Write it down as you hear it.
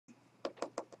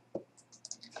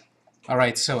All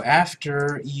right, so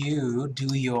after you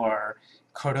do your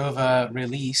Cordova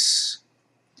release,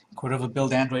 Cordova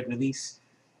build Android release,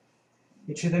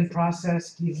 it should then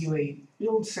process, give you a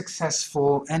build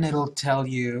successful, and it'll tell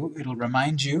you, it'll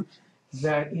remind you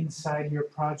that inside your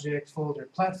project folder,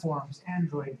 platforms,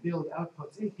 Android, build,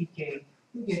 outputs, APK,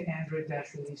 you get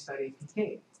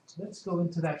android-release.apk. So let's go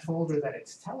into that folder that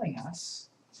it's telling us.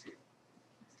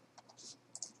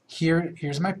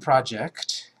 Here's my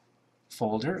project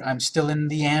folder. I'm still in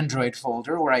the Android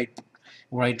folder where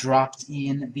I dropped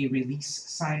in the release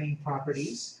signing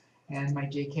properties and my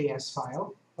JKS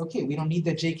file. Okay, we don't need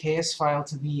the JKS file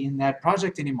to be in that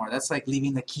project anymore. That's like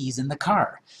leaving the keys in the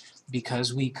car,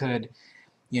 because we could,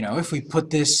 you know, if we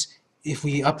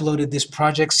uploaded this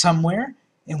project somewhere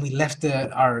and we left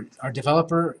our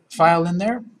developer file in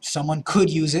there, someone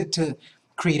could use it to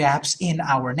create apps in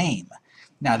our name.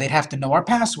 Now, they'd have to know our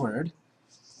password,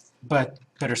 but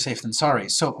better safe than sorry.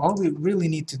 So all we really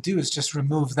need to do is just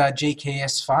remove that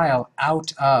JKS file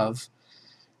out of,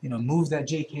 move that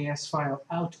JKS file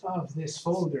out of this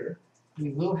folder. We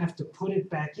will have to put it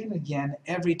back in again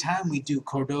every time we do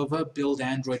Cordova build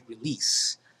Android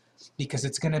release, because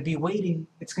it's going to be waiting,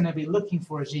 it's going to be looking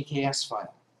for a JKS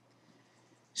file.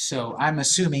 So I'm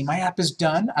assuming my app is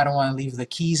done. I don't want to leave the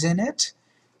keys in it,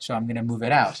 so I'm going to move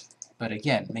it out. But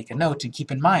again, make a note and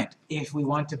keep in mind, if we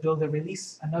want to build a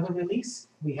release, another release,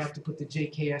 we have to put the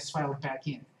JKS file back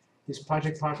in. This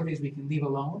project properties we can leave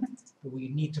alone, but we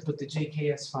need to put the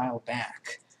JKS file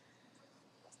back.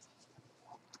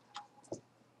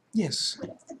 Yes?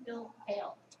 What if the build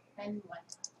failed? Then what?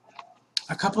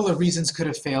 A couple of reasons could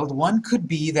have failed. One could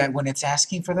be that when it's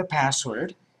asking for the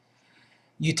password,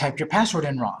 you typed your password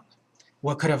in wrong.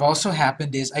 What could have also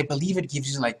happened is, I believe it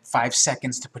gives you like 5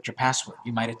 seconds to put your password.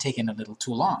 You might have taken a little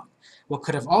too long. What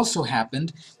could have also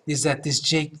happened is that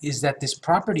this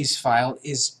properties file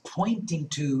is pointing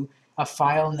to a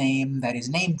file name that is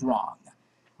named wrong.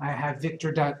 I have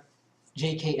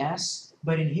victor.jks,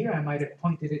 but in here I might have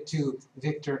pointed it to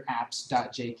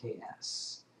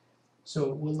victorapps.jks.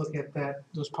 So we'll look at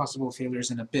those possible failures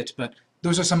in a bit, but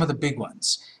those are some of the big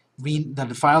ones.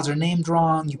 The files are named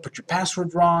wrong, you put your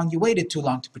password wrong, you waited too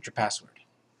long to put your password.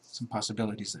 Some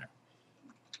possibilities there.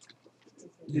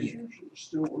 Is yours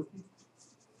still working?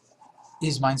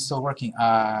 Is mine still working?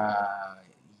 Yes.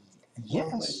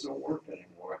 Yes. Don't work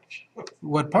anymore.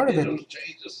 What part of it? Those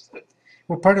changes,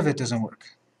 What part of it doesn't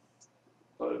work?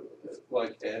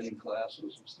 like adding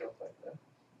classes and stuff like that.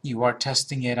 You are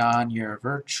testing it on your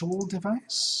virtual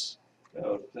device? Try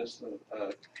to test it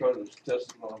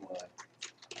on my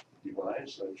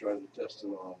device. I tried to test it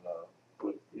on,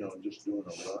 just doing a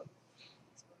run.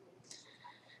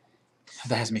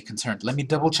 That has me concerned. Let me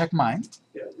double check mine,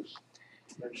 Yeah,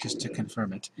 just to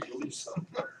confirm it.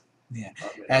 something. Yeah,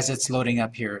 as it's loading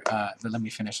up here, but let me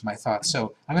finish my thought.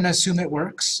 So I'm going to assume it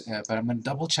works, but I'm going to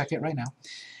double check it right now.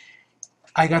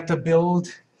 I got the build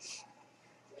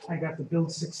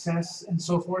success and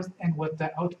so forth, and what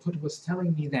the output was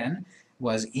telling me then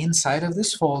was inside of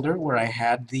this folder where I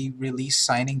had the release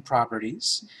signing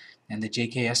properties and the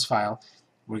JKS file,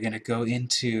 we're going to go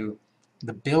into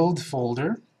the build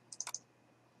folder,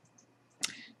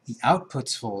 the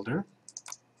outputs folder,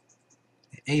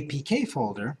 the APK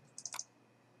folder.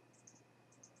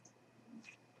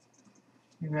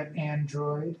 We've got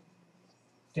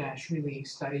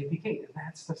Android-release.apk.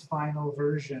 That's the final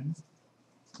version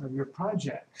of your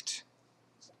project.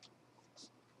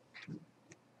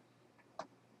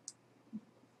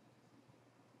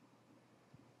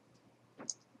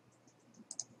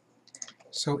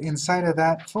 So inside of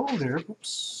that folder,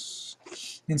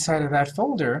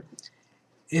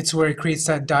 it's where it creates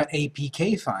that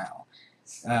 .apk file,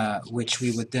 which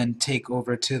we would then take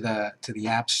over to the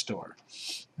App Store.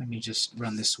 Let me just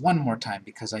run this one more time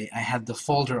because I had the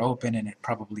folder open and it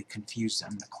probably confused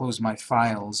them. I'm going to close my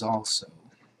files also.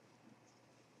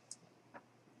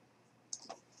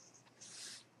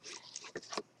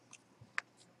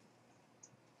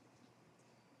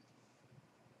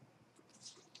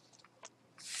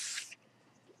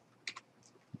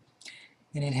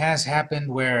 And it has happened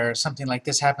where something like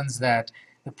this happens, that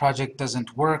the project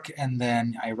doesn't work and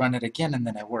then I run it again and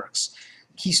then it works.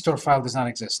 Key store file does not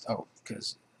exist. Oh,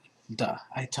 because duh,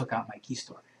 I took out my key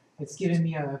store. It's giving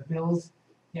me a build.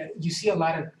 Yeah, you see a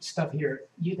lot of stuff here.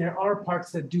 There are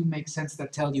parts that do make sense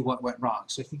that tell you what went wrong.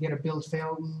 So if you get a build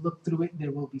fail, look through it,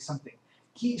 there will be something.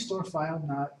 Key store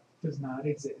file does not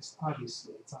exist.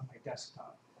 Obviously, it's on my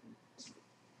desktop.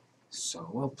 So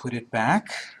we'll put it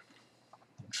back.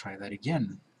 Try that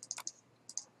again.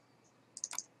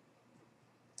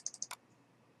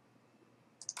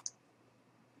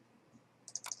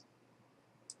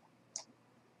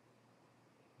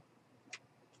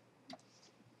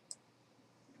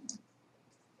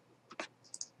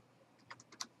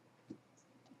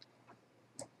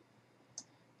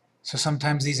 So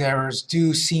sometimes these errors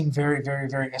do seem very, very,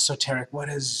 very esoteric. What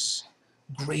does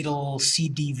Gradle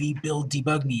CDV build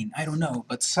debug mean? I don't know,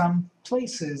 but some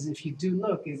places, if you do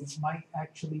look, it might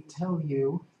actually tell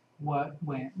you what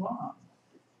went wrong.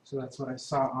 So that's what I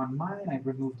saw on mine. I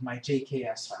removed my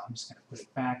JKS file. I'm just going to put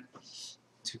it back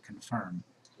to confirm.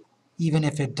 Even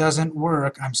if it doesn't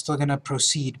work, I'm still going to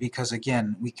proceed because,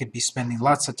 again, we could be spending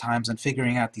lots of time on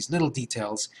figuring out these little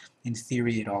details. In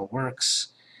theory, it all works.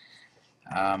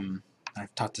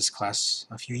 I've taught this class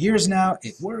a few years now.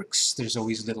 It works. There's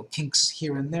always little kinks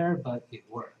here and there, but it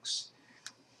works.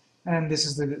 And this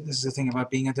is the thing about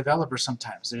being a developer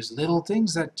sometimes. There's little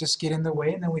things that just get in the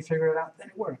way, and then we figure it out, then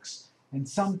it works. And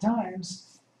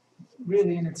sometimes,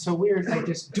 really, and it's so weird, I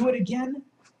just do it again.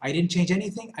 I didn't change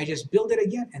anything. I just build it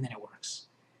again, and then it works.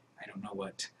 I don't know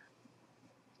what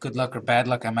good luck or bad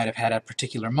luck I might have had at a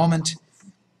particular moment,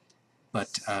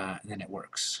 but then it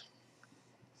works.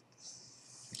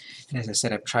 And as I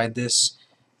said, I've tried this.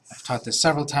 I've taught this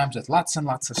several times with lots and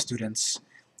lots of students.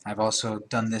 I've also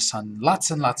done this on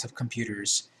lots and lots of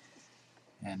computers,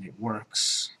 and it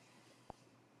works.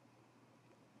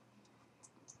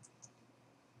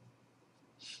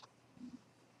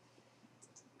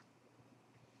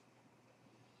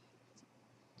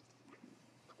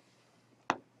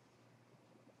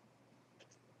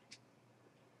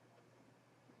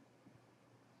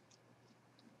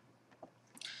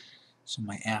 So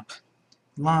my app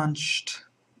launched.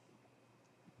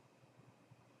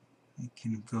 I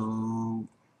can go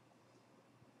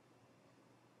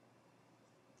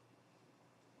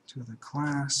to the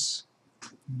class.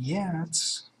 Yeah,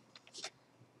 it's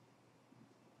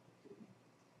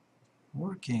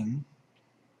working.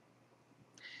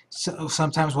 So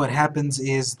sometimes what happens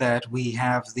is that we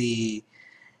have these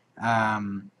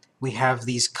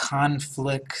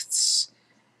conflicts.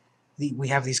 We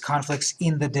have these conflicts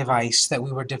in the device that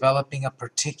we were developing a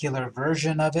particular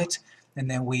version of it, and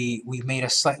then we made a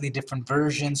slightly different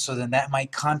version, so then that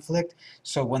might conflict.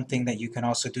 So one thing that you can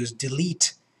also do is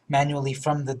delete manually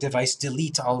from the device,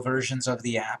 delete all versions of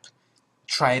the app,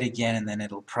 try it again, and then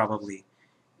it'll probably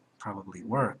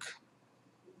work.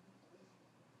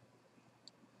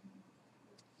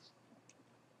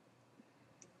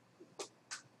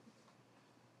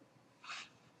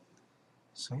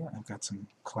 So yeah, I've got some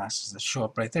classes that show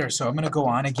up right there. So I'm going to go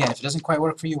on. Again, if it doesn't quite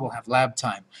work for you, we'll have lab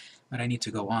time, but I need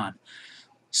to go on.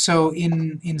 So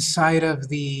inside of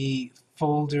the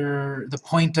folder, the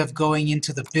point of going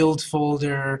into the build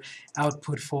folder,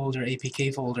 output folder,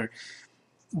 APK folder,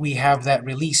 we have that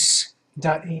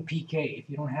release.apk. If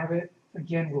you don't have it,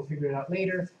 again, we'll figure it out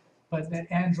later. But that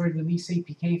Android release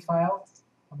APK file,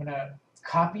 I'm going to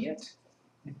copy it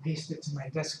and paste it to my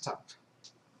desktop.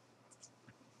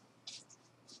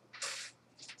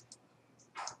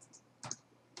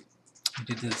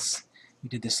 We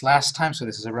did this last time, so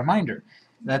this is a reminder.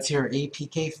 That's your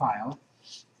APK file,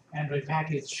 Android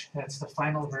package. That's the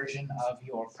final version of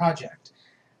your project.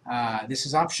 This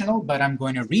is optional, but I'm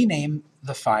going to rename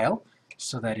the file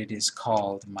so that it is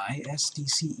called my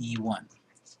SDCE1.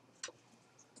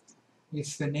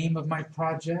 It's the name of my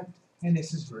project, and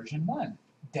this is version 1,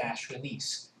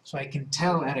 -release. So I can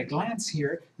tell at a glance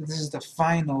here that this is the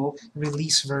final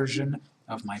release version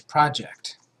of my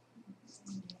project.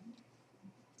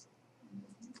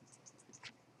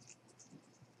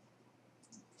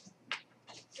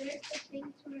 There's the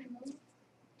thing to remove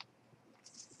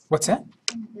What's that?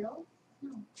 and build?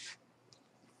 No.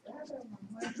 The other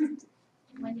one,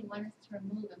 when you want us to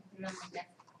remove and put it on the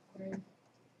desktop.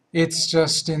 It's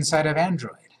just inside of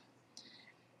Android.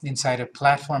 Inside of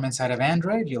Platform, inside of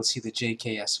Android, you'll see the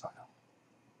JKS file.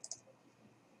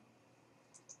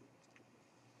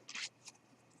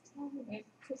 Okay,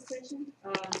 quick question.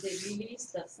 The release,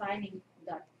 the signing,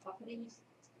 that properties,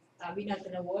 we're not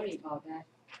gonna worry about that.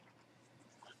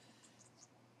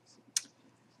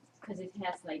 Because it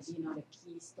has like, you know, the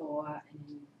key store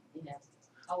and it has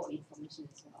our information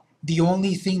as well. The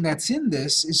only thing that's in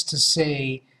this is to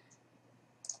say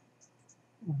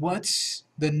what's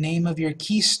the name of your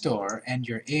key store and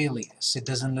your alias. It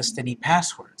doesn't list any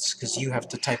passwords because you have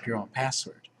to type your own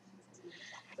password.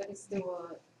 But it's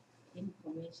still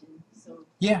information, so.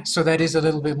 Yeah, so that is a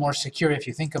little bit more secure if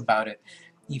you think about it.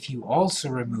 If you also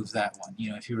remove that one,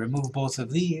 you know, if you remove both of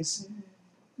these,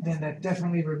 then that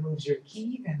definitely removes your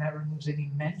key, and that removes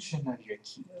any mention of your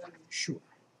key. Sure.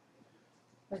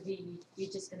 But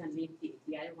we're just gonna leave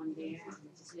the other one there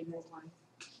and just remove one.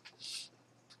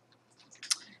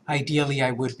 Ideally,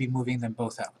 I would be moving them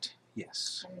both out.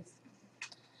 Yes.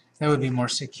 That would be more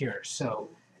secure. So,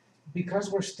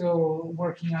 because we're still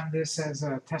working on this as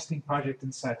a testing project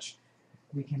and such,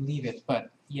 we can leave it. But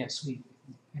yes,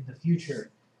 in the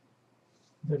future,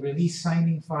 the release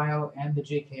signing file and the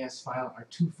JKS file are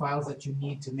two files that you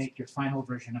need to make your final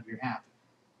version of your app.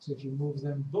 So if you move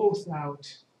them both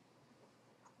out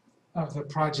of the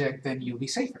project, then you'll be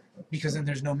safer, because then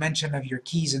there's no mention of your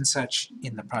keys and such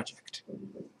in the project.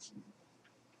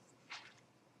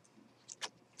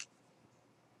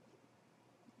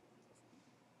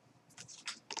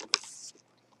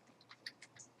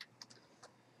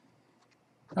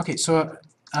 Okay, so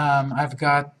I've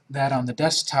got that on the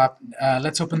desktop.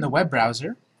 Let's open the web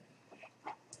browser.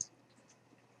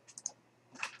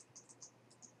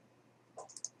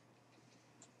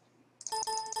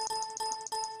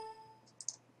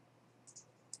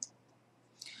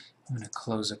 I'm going to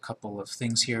close a couple of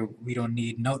things here. We don't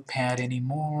need Notepad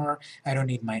anymore. I don't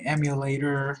need my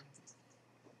emulator.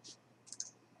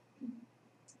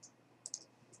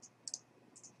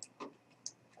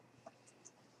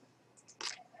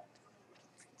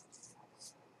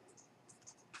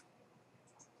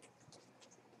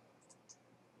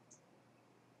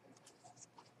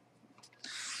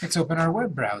 Let's open our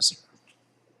web browser.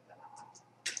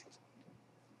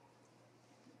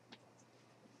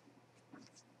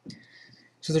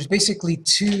 So there's basically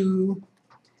two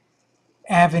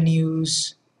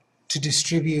avenues to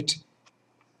distribute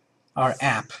our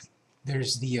app.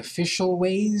 There's the official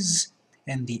ways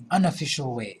and the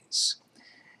unofficial ways.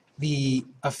 The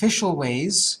official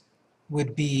ways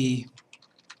would be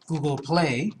Google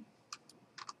Play.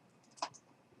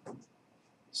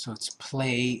 So it's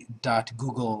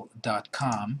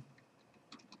play.google.com.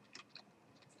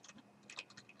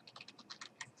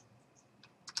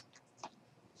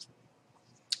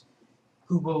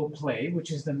 Google Play, which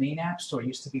is the main app store,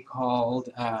 used to be called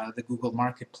the Google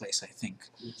Marketplace, I think,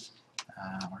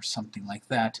 or something like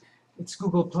that. It's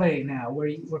Google Play now,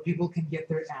 where people can get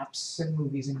their apps and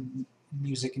movies and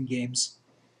music and games.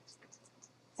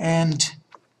 And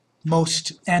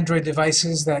most Android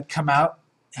devices that come out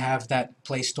have that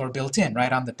Play Store built in.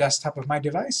 Right on the desktop of my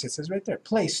device, it says right there,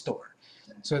 Play Store.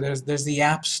 So there's the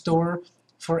App Store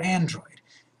for Android.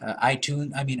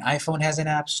 iPhone has an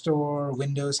app store,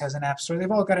 Windows has an app store,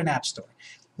 they've all got an app store.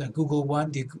 The Google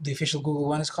one, the official Google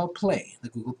one is called Play, the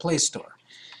Google Play Store.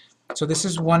 So this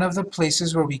is one of the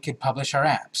places where we could publish our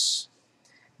apps,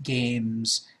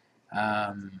 games, you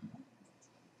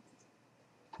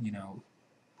know,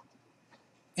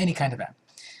 any kind of app.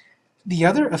 The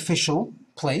other official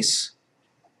place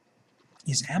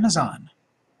is Amazon.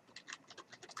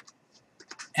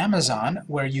 Amazon,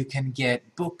 where you can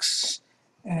get books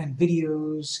and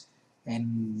videos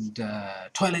and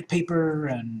toilet paper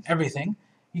and everything.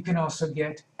 You can also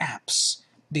get apps,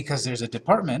 because there's a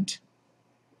department,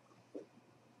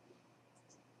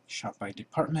 shop by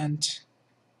department,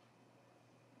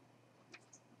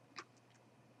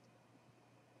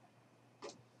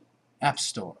 App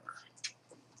Store.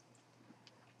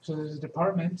 So there's a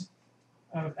department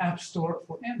of App Store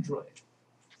for Android.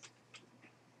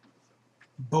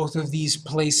 Both of these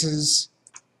places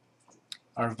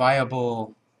are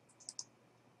viable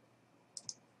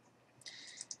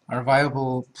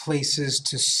places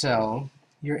to sell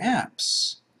your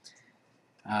apps,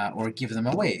 or give them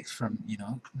away from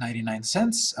 99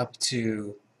 cents up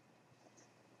to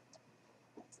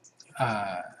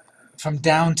from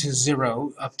down to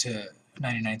 0 up to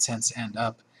 99 cents and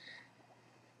up.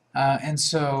 And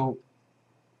so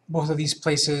both of these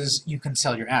places you can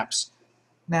sell your apps.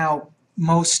 Now,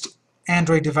 most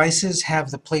Android devices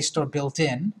have the Play Store built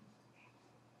in.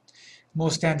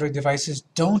 Most Android devices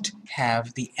don't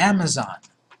have the Amazon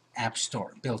App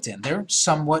Store built in. They're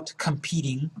somewhat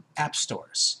competing app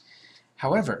stores.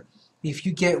 However, if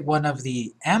you get one of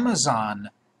the Amazon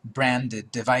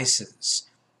branded devices,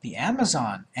 the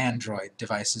Amazon Android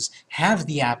devices have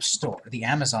the App Store, the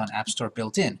Amazon App Store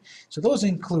built in. So those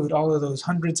include all of those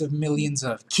hundreds of millions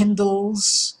of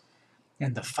Kindles,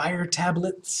 and the Fire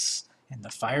tablets, and the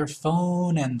Fire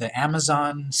phone, and the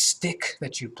Amazon stick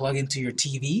that you plug into your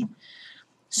TV.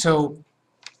 So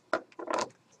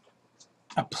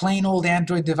a plain old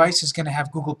Android device is going to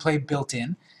have Google Play built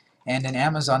in, and an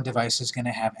Amazon device is going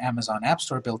to have Amazon App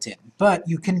Store built in. But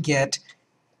you can get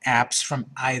apps from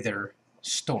either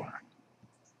store.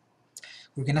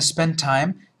 We're going to spend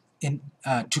time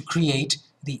to create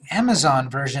the Amazon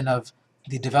version of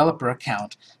the developer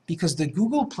account, because the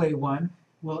Google Play one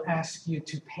will ask you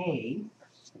to pay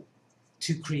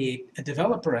to create a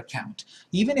developer account.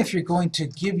 Even if you're going to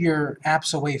give your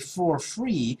apps away for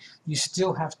free, you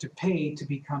still have to pay to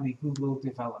become a Google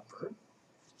developer.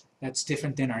 That's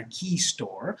different than our key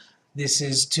store. This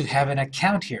is to have an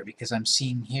account here, because I'm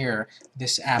seeing here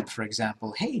this app, for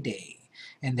example, Heyday,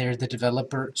 and they're the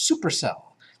developer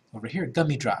Supercell. Over here,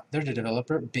 Gummy Drop. They're the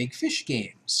developer, Big Fish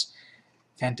Games.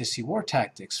 Fantasy War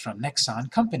Tactics from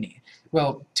Nexon Company.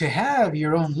 Well, to have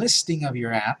your own listing of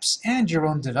your apps and your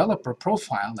own developer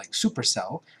profile, like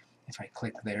Supercell, if I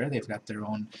click there, they've got their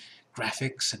own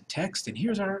graphics and text, and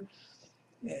here's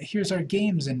our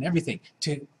games and everything.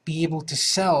 To be able to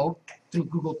sell through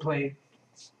Google Play,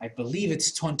 I believe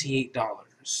it's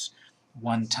 $28,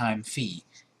 one-time fee.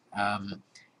 And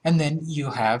then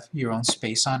you have your own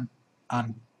space on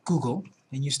Google,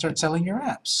 and you start selling your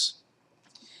apps.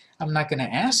 I'm not going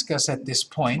to ask us at this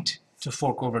point to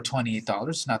fork over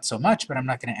 $28, not so much, but I'm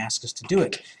not going to ask us to do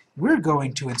it. We're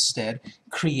going to instead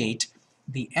create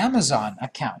the Amazon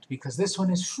account, because this one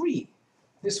is free.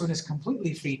 This one is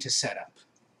completely free to set up.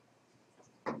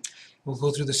 We'll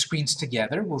go through the screens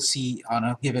together. We'll see,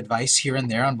 I'll give advice here and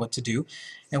there on what to do,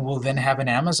 and we'll then have an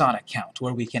Amazon account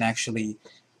where we can actually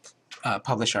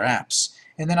publish our apps.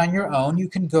 And then on your own, you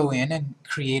can go in and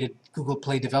create a Google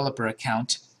Play developer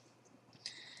account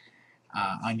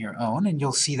on your own, and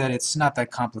you'll see that it's not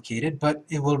that complicated, but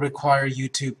it will require you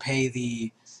to pay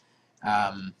the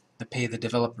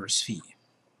developer's fee.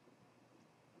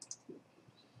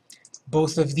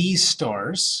 Both of these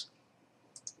stores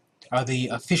are the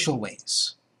official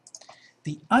ways.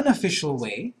 The unofficial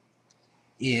way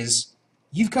is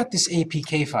you've got this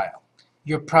APK file.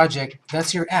 Your project,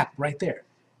 that's your app right there.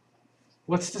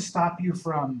 What's to stop you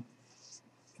from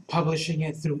publishing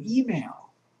it through email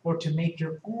or to make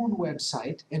your own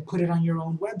website and put it on your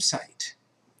own website?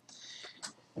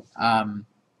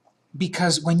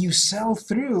 Because when you sell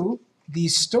through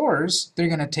these stores, they're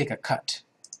going to take a cut.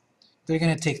 They're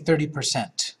going to take 30%.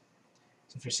 So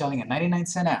if you're selling a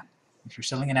 99-cent app, if you're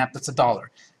selling an app that's $1,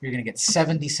 you're going to get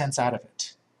 70 cents out of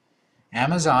it.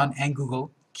 Amazon and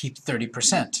Google keep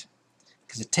 30%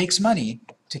 because it takes money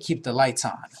to keep the lights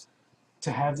on,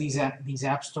 to have these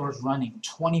app stores running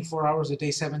 24 hours a day,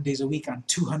 7 days a week on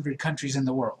 200 countries in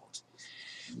the world.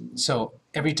 So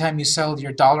every time you sell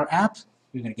your $1 app,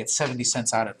 you're going to get 70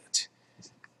 cents out of it.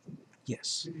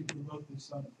 Yes? Could you promote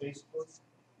this on Facebook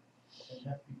and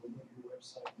have people go to your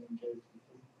website and then get it?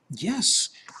 Yes.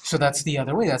 So that's the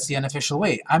other way. That's the unofficial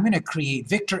way. I'm going to create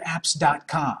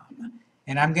victorapps.com,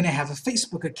 and I'm going to have a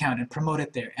Facebook account and promote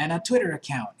it there, and a Twitter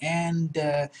account, and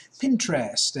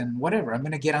Pinterest, and whatever. I'm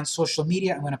going to get on social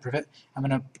media. I'm going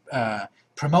to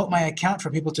promote my account for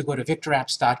people to go to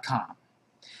victorapps.com.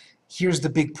 Here's the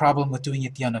big problem with doing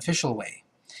it the unofficial way.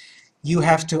 You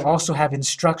have to also have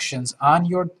instructions on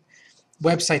your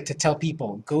website to tell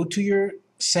people, go to your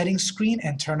settings screen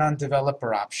and turn on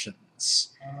developer options.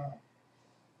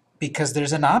 Because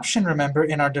there's an option, remember,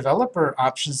 in our developer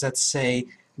options that say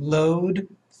load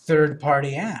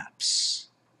third-party apps.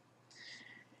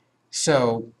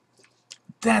 So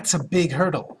that's a big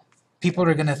hurdle. People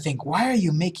are going to think, why are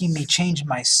you making me change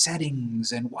my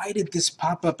settings? And why did this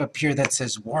pop-up appear that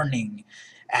says warning,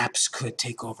 apps could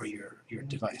take over your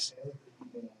device?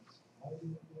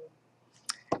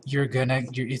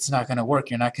 It's not going to work.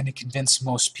 You're not going to convince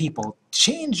most people.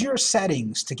 Change your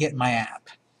settings to get my app.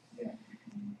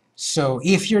 So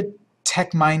if you're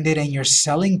tech-minded and you're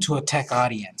selling to a tech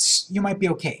audience, you might be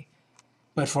okay.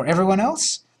 But for everyone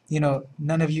else, you know,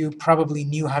 none of you probably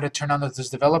knew how to turn on those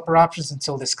developer options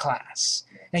until this class.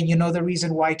 And you know the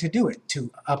reason why to do it,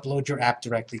 to upload your app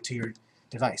directly to your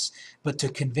device. But to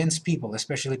convince people,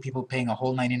 especially people paying a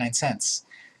whole 99 cents,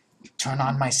 turn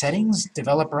on my settings,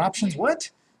 developer options, what?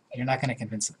 You're not going to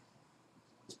convince them.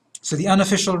 So the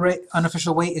unofficial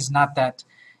way is not that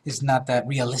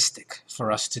realistic for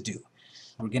us to do.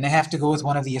 We're going to have to go with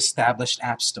one of the established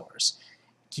app stores,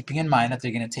 keeping in mind that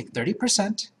they're going to take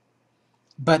 30%,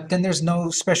 but then there's no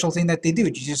special thing that they do.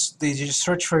 They just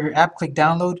search for your app, click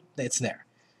download, it's there.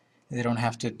 They don't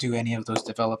have to do any of those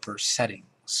developer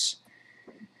settings.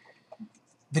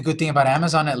 The good thing about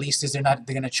Amazon, at least, is they're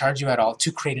going to charge you at all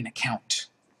to create an account.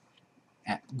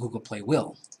 Google Play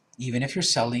will, even if you're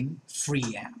selling free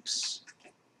apps.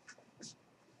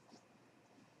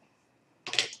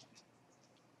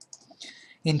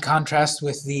 In contrast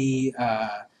with the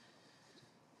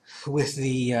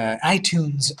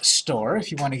iTunes store,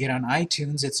 if you want to get on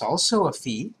iTunes, it's also a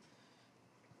fee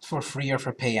for free or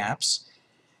for pay apps.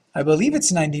 I believe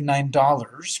it's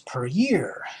 $99 per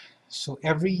year. So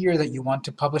every year that you want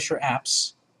to publish your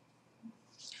apps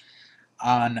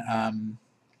on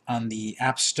the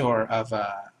App Store of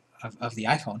the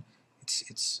iPhone,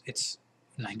 it's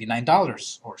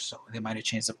 $99 or so. They might have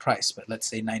changed the price, but let's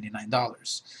say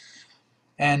 $99.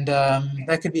 And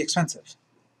that could be expensive.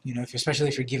 You know, especially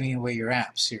if you're giving away your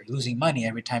apps, you're losing money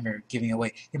every time you're giving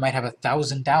away. You might have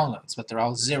 1,000 downloads, but they're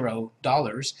all $0,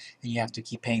 and you have to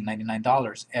keep paying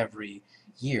 $99 every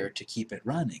year to keep it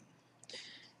running.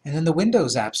 And then the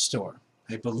Windows App Store.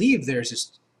 I believe there's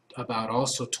just about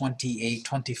also $28,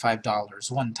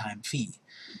 $25 one-time fee.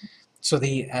 So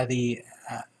the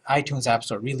iTunes App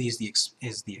Store really is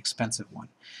the expensive one.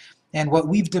 And what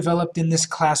we've developed in this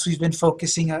class, we've been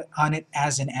focusing on it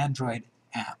as an Android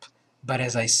app. But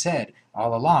as I said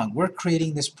all along, we're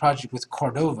creating this project with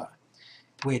Cordova,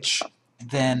 which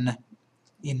then,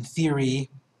 in theory,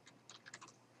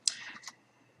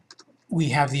 we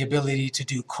have the ability to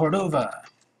do Cordova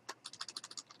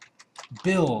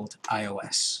build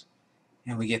iOS,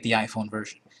 and we get the iPhone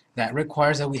version. That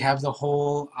requires that we have the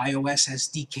whole iOS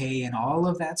SDK and all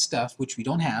of that stuff, which we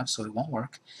don't have, so it won't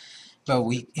work. But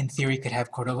we, in theory, could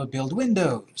have Cordova build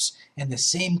Windows, and the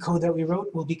same code that we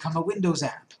wrote will become a Windows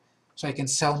app. So I can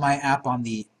sell my app on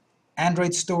the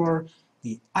Android store,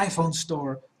 the iPhone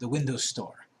store, the Windows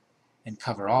store, and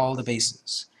cover all the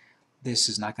bases. This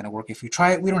is not going to work if we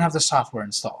try it. We don't have the software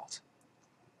installed.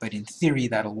 But in theory,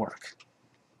 that'll work.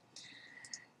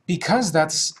 Because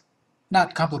that's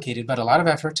not complicated, but a lot of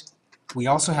effort, we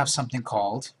also have something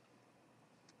called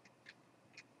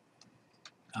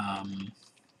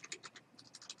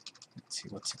let's see,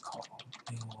 what's it called?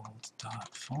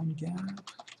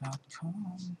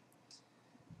 Build.phonegap.com.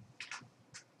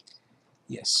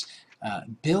 Yes,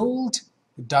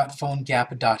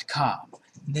 build.phonegap.com.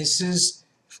 This is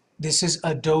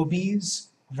Adobe's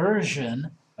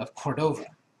version of Cordova.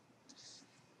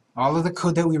 All of the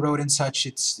code that we wrote and such,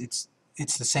 it's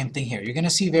the same thing here. You're going to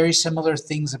see very similar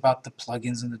things about the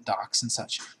plugins and the docs and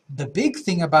such. The big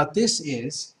thing about this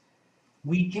is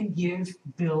we can give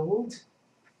Build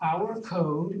our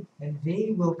code, and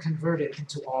they will convert it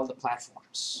into all the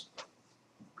platforms.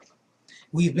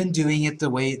 We've been doing it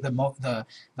the way the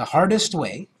hardest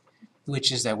way,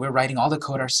 which is that we're writing all the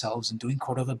code ourselves and doing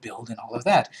Cordova build and all of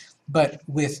that. But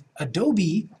with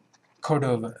Adobe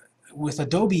Cordova, with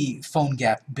Adobe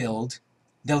PhoneGap build,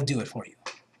 they'll do it for you.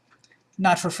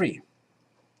 Not for free,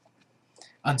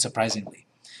 unsurprisingly.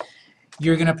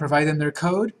 You're going to provide them their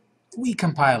code, we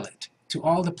compile it to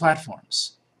all the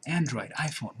platforms. Android,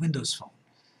 iPhone, Windows Phone,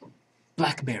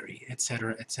 BlackBerry,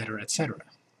 etc., etc., etc.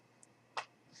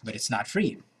 But it's not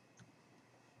free.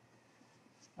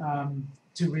 To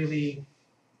really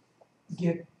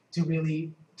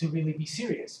be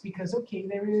serious, because okay,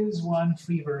 there is one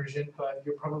free version, but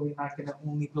you're probably not going to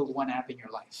only build one app in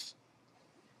your life.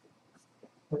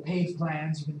 The paid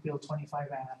plans, you can build 25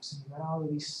 apps, and you got all of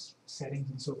these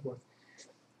settings and so forth.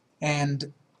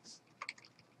 And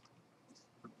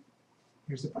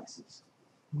here's the prices: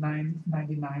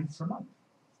 $9.99 per month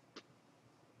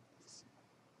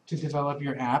to develop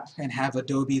your app and have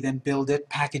Adobe then build it,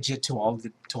 package it to all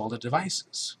the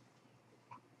devices.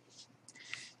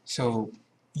 So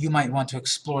you might want to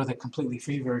explore the completely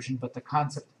free version, but the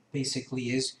concept basically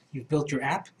is you've built your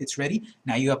app, it's ready.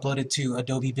 Now you upload it to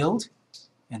Adobe Build,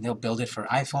 and they'll build it for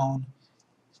iPhone,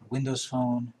 for Windows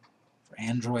Phone, for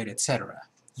Android, etc.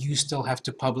 You still have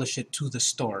to publish it to the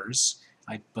stores,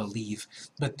 I believe,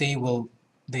 but they will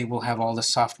have all the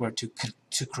software to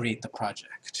create the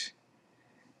project,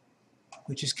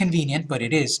 which is convenient, but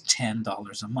it is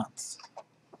 $10 a month.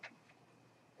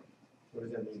 What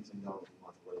does that mean, $10 a month?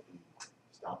 What if you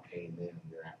stop paying them,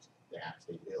 your apps, the apps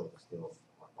they build still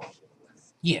are functional?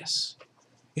 Yes.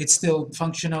 It's still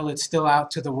functional, it's still out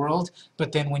to the world,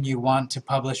 but then when you want to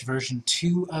publish version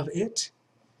 2 of it,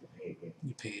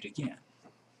 you pay it again.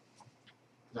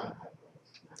 Not a high price.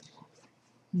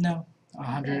 No,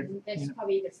 100. And that's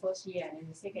probably the first year, and then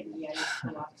the second year it's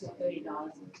go up to $30.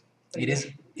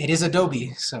 It is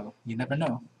Adobe, so you never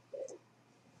know.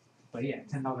 But yeah,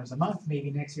 $10 a month, maybe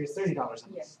next year it's $30 a month.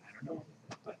 Yes. I don't know.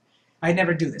 But I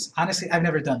never do this. Honestly, I've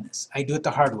never done this. I do it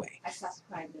the hard way. I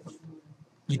subscribe to them.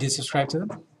 You did subscribe to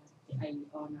them? I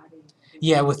own other.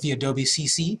 Yeah, with the Adobe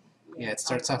CC. Yeah, it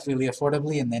starts off really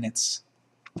affordably, and then it's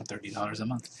 $30 a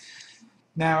month.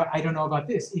 Now, I don't know about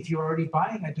this. If you're already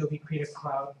buying Adobe Creative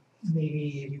Cloud,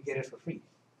 maybe you get it for free.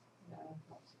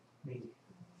 Maybe.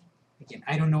 Again,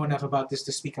 I don't know enough about this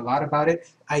to speak a lot about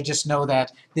it. I just know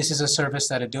that this is a service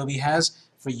that Adobe has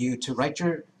for you to write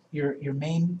your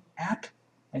main app,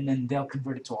 and then they'll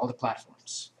convert it to all the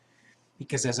platforms.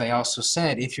 Because as I also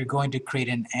said, if you're going to create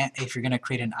an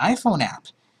iPhone app,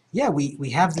 yeah,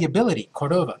 we have the ability,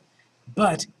 Cordova,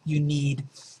 but you need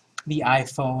the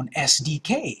iPhone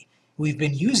SDK. We've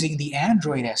been using the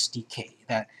Android SDK.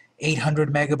 That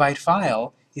 800 megabyte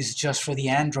file is just for the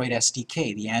Android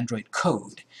SDK, the Android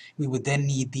code. We would then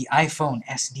need the iPhone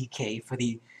SDK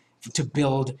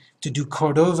to do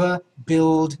Cordova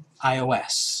build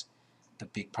iOS. The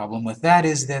big problem with that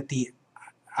is that the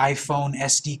iPhone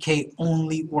SDK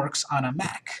only works on a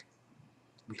Mac.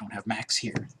 We don't have Macs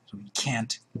here, So we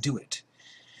can't do it.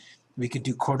 We could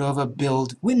do Cordova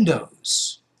build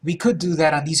Windows. We could do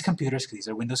that on these computers, because these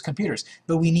are Windows computers,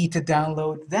 but we need to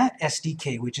download that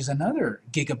SDK, which is another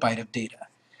gigabyte of data.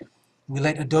 We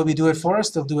let Adobe do it for us,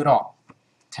 they'll do it all.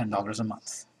 $10 a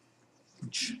month,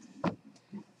 which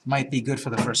might be good for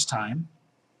the first time,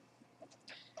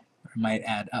 or might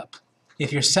add up.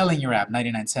 If you're selling your app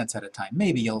 99 cents at a time,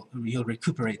 maybe you'll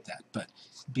recuperate that, but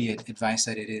be advised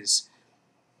that it is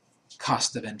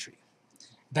cost of entry.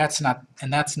 That's not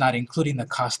including the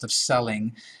cost of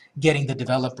selling, getting the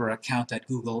developer account at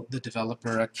Google, the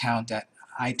developer account at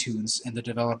iTunes, and the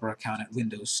developer account at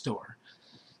Windows Store.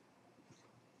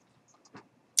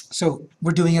 So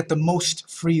we're doing it the most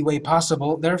free way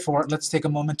possible. Therefore, let's take a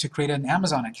moment to create an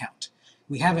Amazon account.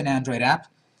 We have an Android app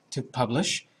to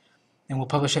publish, and we'll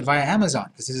publish it via Amazon,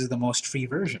 because this is the most free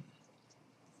version.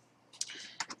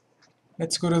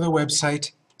 Let's go to the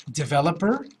website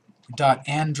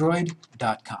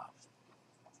developer.android.com.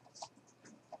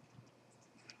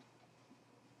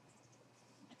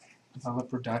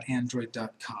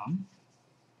 developer.android.com.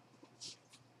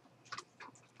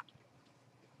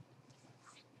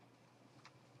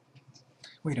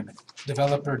 Wait a minute,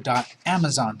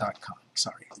 developer.amazon.com,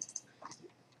 sorry,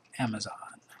 Amazon.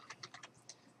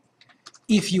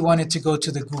 If you wanted to go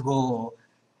to the Google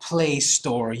Play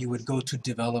Store, you would go to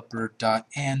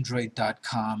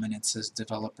developer.android.com and it says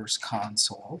Developers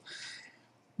Console,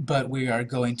 but we are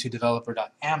going to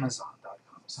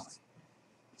developer.amazon.com, sorry.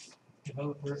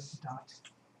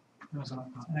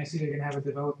 Developer.amazon.com, and I see they're going to have a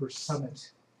developer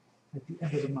summit at the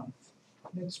end of the month.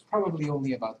 It's probably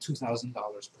only about $2,000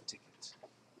 per ticket.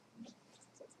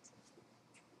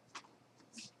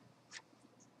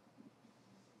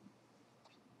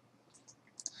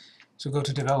 So go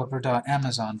to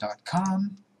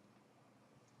developer.amazon.com.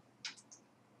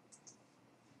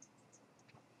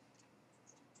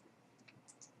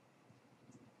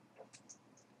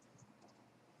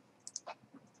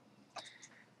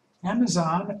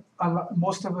 Amazon,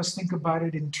 most of us think about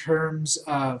it in terms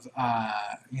of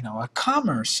you know, a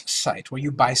commerce site where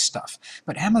you buy stuff.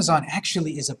 But Amazon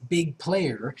actually is a big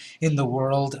player in the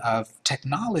world of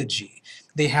technology.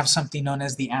 They have something known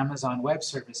as the Amazon Web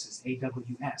Services,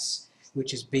 AWS,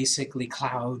 which is basically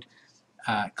cloud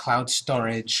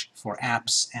storage for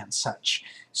apps and such.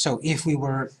 So if we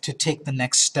were to take the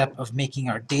next step of making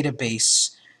our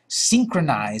database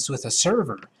synchronize with a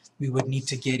server, we would need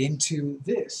to get into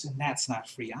this, and that's not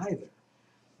free either.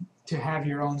 To have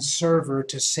your own server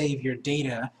to save your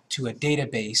data to a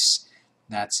database,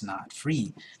 that's not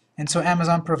free. And so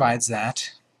Amazon provides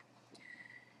that.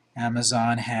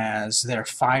 Amazon has their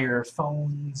Fire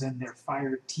phones and their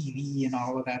Fire TV and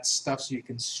all of that stuff, so you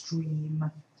can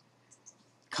stream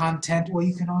content. Well,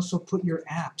 you can also put your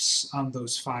apps on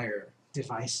those Fire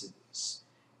devices.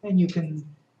 And you can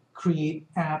create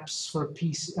apps for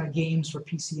PC, games for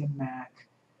PC and Mac.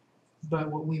 But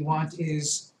what we want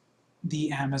is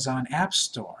the Amazon App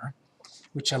Store,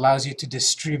 which allows you to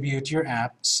distribute your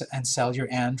apps and sell your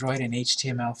Android and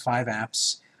HTML5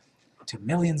 apps to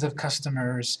millions of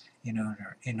customers in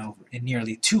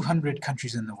nearly 200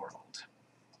 countries in the world.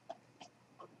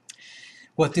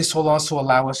 What this will also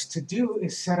allow us to do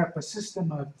is set up a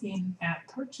system of in-app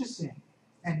purchasing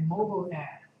and mobile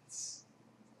ads.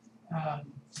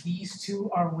 These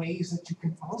two are ways that you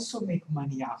can also make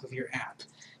money off of your app.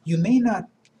 You may not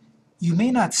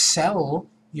sell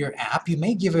your app, you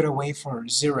may give it away for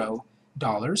 $0,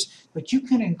 but you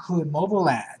can include mobile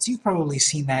ads. You've probably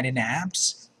seen that in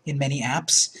apps, in many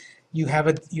apps. You have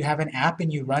an app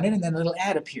and you run it and then a little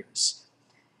ad appears.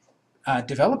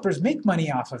 Developers make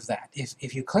money off of that.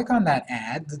 If you click on that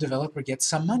ad, the developer gets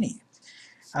some money.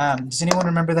 Does anyone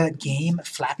remember that game,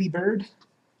 Flappy Bird,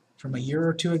 from a year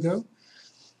or two ago?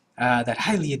 That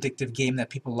highly addictive game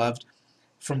that people loved.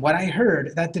 From what I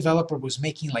heard, that developer was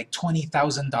making like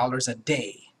 $20,000 a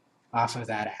day off of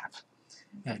that app.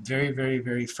 Yeah, very, very,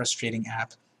 very frustrating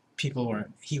app.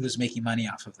 He was making money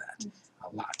off of that,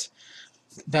 a lot.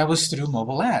 That was through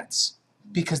mobile ads,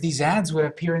 because these ads would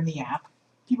appear in the app,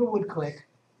 people would click,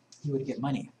 you would get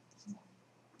money.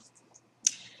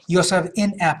 You also have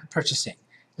in-app purchasing.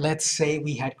 Let's say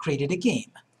we had created a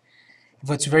game.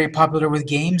 What's very popular with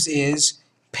games is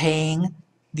paying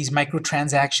these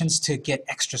microtransactions to get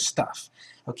extra stuff.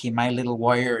 Okay, my little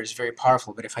warrior is very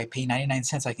powerful, but if I pay 99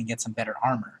 cents, I can get some better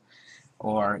armor.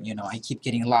 Or, you know, I keep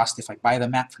getting lost. If I buy the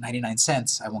map for 99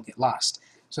 cents, I won't get lost.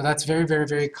 So that's very, very,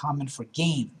 very common for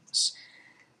games.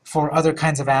 For other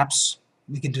kinds of apps,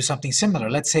 we can do something similar.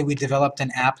 Let's say we developed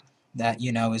an app that,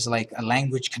 you know, is like a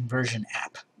language conversion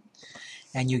app.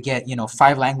 and you get,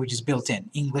 5 languages built in,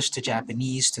 English to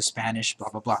Japanese to Spanish, blah,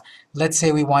 blah, blah. Let's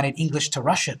say we wanted English to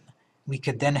Russian. We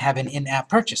could then have an in-app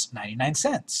purchase, 99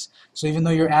 cents. So even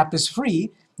though your app is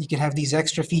free, you can have these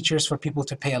extra features for people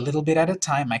to pay a little bit at a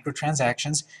time,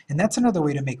 microtransactions, and that's another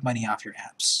way to make money off your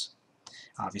apps.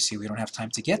 Obviously, we don't have time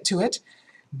to get to it,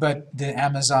 but the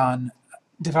Amazon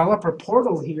developer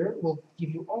portal here will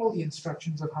give you all the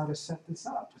instructions of how to set this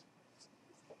up.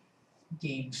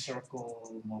 Game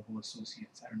Circle, Mobile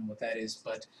Associates, I don't know what that is,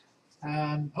 but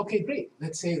okay, great.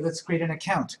 Let's create an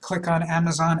account. Click on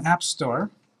Amazon App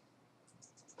Store.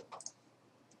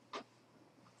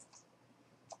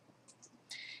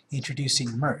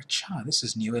 Introducing merch. This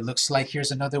is new. It looks like here's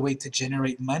another way to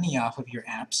generate money off of your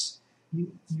apps.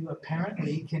 You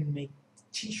apparently can make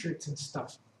t-shirts and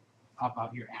stuff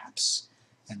about your apps,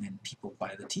 and then people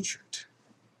buy the t-shirt.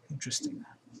 Interesting.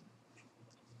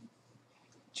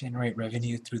 Generate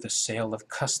revenue through the sale of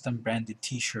custom branded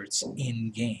t-shirts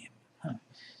in-game.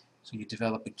 So you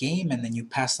develop a game and then you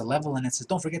pass the level and it says,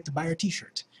 don't forget to buy your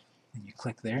t-shirt. And you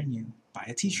click there and you buy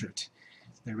a t-shirt.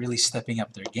 They're really stepping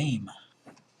up their game.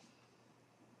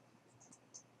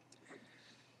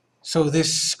 So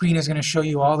this screen is going to show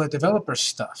you all the developer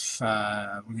stuff.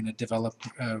 We're going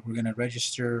to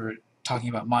register, talking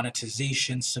about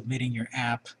monetization, submitting your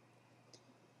app,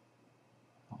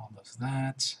 all of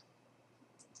that.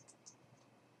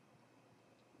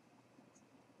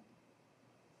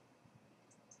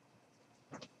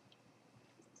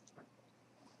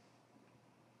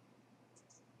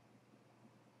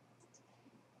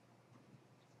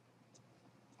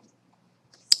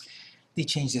 They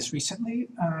changed this recently.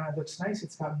 Looks nice.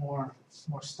 It's got more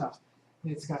stuff.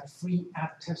 It's got free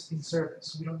app testing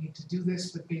service. We don't need to do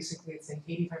this, but basically it's saying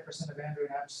 85% of Android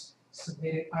apps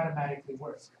submitted automatically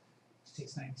work. It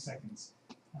takes 90 seconds.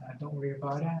 Don't worry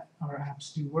about it. Our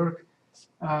apps do work.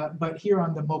 But here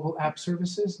on the mobile app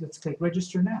services, let's click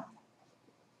register now.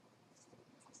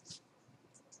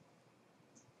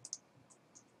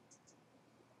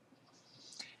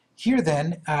 Here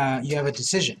then, you have a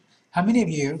decision. How many of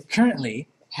you currently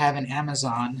have an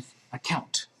Amazon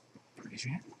account? Raise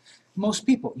your hand. Most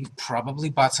people. You've probably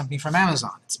bought something from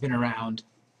Amazon. It's been around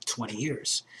 20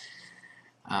 years.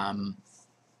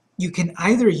 You can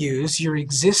either use your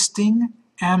existing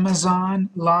Amazon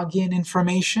login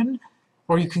information,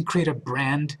 or you can create a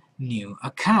brand new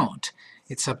account.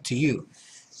 It's up to you.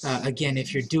 Again,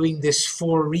 if you're doing this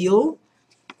for real,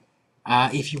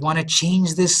 if you want to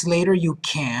change this later, you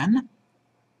can.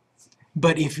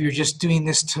 But if you're just doing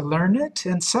this to learn it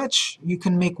and such, you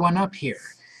can make one up here.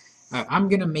 I'm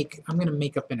gonna make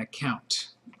up an account.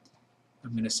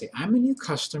 I'm gonna say I'm a new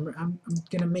customer. I'm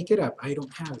gonna make it up. I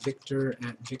don't have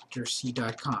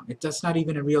victor@victorc.com. That's not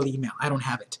even a real email. I don't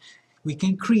have it. We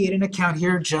can create an account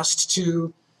here just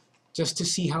to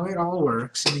see how it all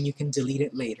works, and then you can delete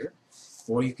it later,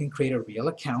 or you can create a real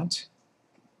account.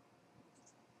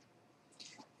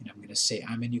 And I'm going to say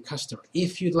I'm a new customer.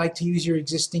 If you'd like to use your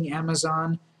existing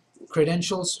Amazon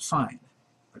credentials, fine.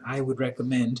 But I would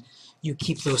recommend you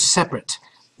keep those separate.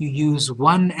 You use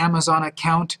one Amazon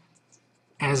account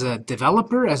as a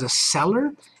developer, as a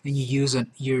seller, and you use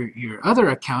your other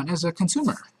account as a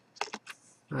consumer.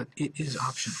 But it is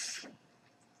optional.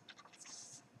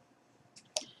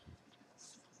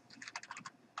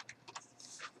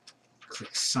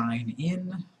 Click sign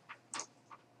in.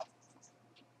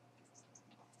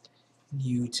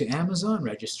 New to Amazon,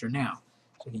 register now.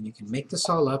 So again, you can make this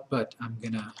all up, but I'm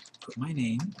gonna put my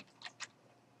name.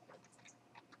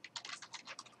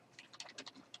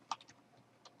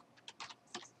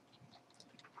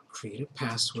 Create a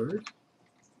password.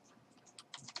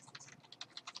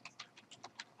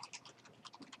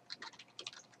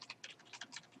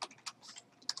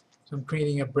 So I'm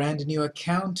creating a brand new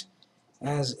account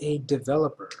as a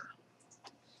developer,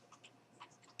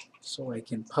 so I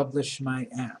can publish my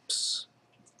apps.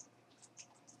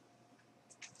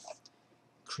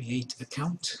 Create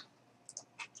account.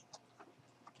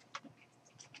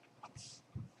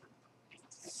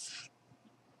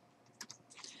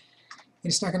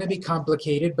 It's not going to be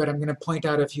complicated, but I'm going to point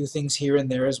out a few things here and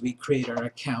there as we create our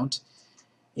account.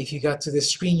 If you got to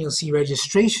this screen, you'll see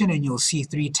registration, and you'll see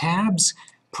 3 tabs: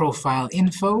 profile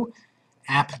info,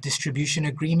 app distribution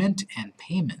agreement, and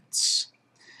payments.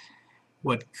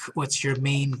 What's your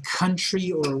main country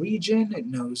or region? It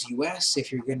knows US.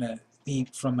 If you're going to be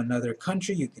from another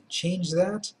country, you can change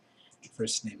that.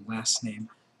 First name, last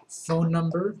name, phone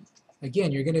number.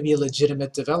 Again, you're going to be a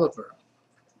legitimate developer,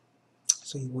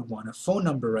 so you would want a phone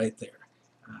number right there.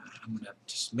 I'm going to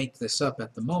just make this up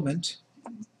at the moment.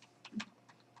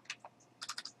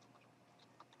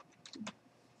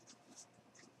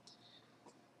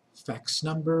 fax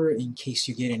number in case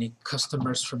you get any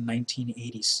customers from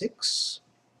 1986.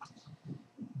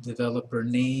 Developer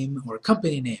name or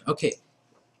company name. Okay.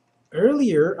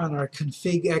 Earlier on our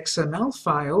config XML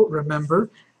file, remember,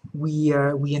 we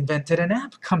invented an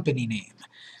app company name.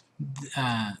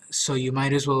 So you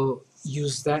might as well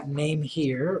use that name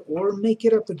here or make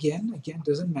it up again. Again,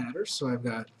 doesn't matter. So I've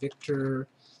got Victor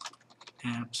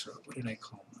Apps, or what did I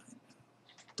call mine?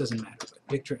 Doesn't matter. But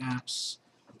Victor Apps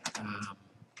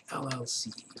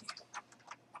LLC.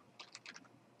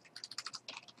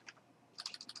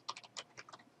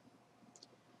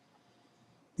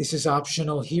 This is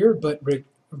optional here, but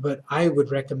I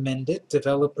would recommend it.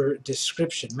 Developer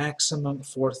description, maximum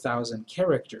 4,000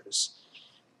 characters.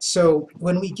 So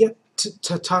when we get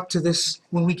to talk to this,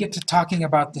 when we get to talking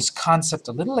about this concept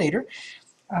a little later,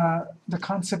 the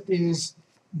concept is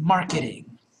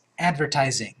marketing,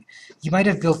 advertising. You might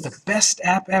have built the best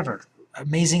app ever,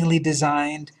 amazingly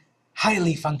designed,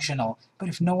 highly functional, but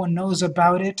if no one knows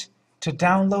about it, to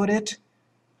download it,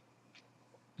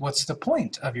 what's the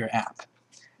point of your app?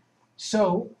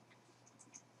 So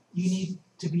you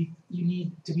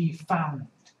need to be found.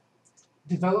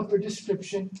 Developer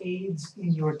description aids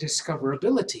in your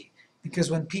discoverability, because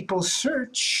when people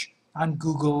search on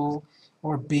Google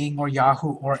or Bing or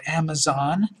Yahoo or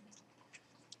Amazon,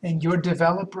 and your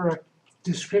developer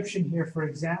description here, for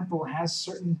example, has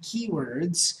certain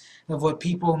keywords of what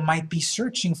people might be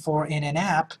searching for in an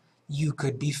app, you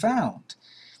could be found.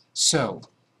 So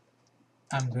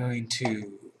I'm going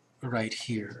to write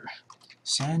here,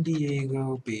 San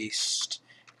Diego-based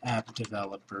app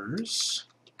developers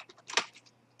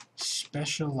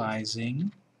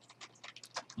specializing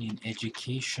in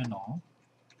educational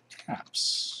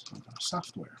apps,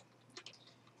 software.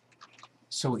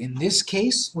 So in this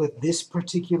case, with this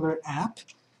particular app,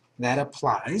 that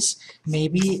applies.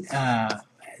 Maybe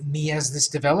me as this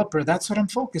developer, that's what I'm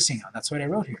focusing on. That's what I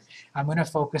wrote here. I'm going to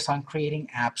focus on creating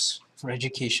apps for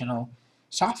educational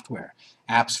software.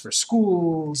 Apps for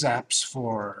schools, apps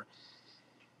for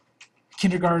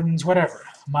kindergartens, whatever.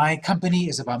 My company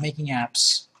is about making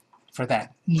apps for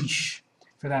that niche,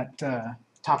 for that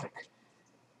topic.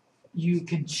 You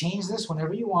can change this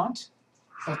whenever you want,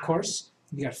 of course.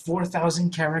 You got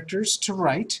 4,000 characters to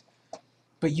write,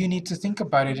 but you need to think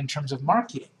about it in terms of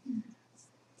marketing.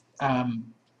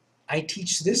 I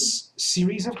teach this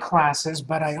series of classes,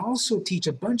 but I also teach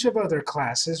a bunch of other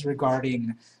classes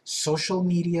regarding social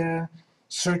media,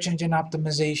 search engine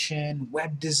optimization,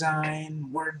 web design,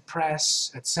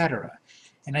 WordPress, etc.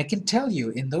 And I can tell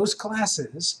you, in those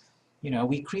classes,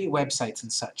 we create websites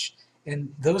and such.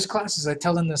 In those classes, I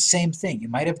tell them the same thing. You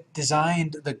might have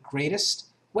designed the greatest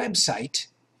website,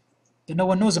 but no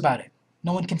one knows about it.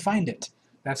 No one can find it.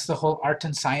 That's the whole art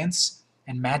and science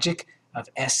and magic of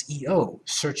SEO,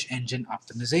 search engine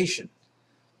optimization.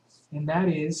 And that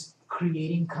is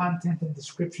creating content and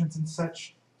descriptions and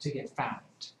such to get found.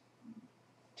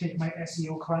 Take my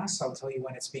SEO class, I'll tell you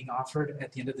when it's being offered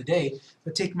at the end of the day,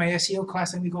 but take my SEO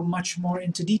class and we go much more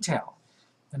into detail.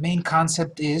 The main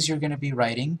concept is you're going to be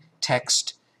writing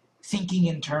text, thinking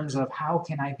in terms of how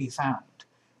can I be found?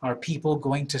 Are people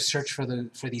going to search for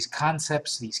these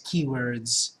concepts, these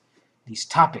keywords, these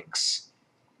topics?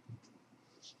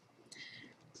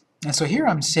 And so here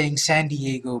I'm saying San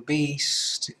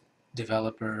Diego-based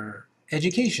developer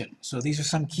education. So these are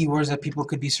some keywords that people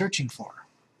could be searching for.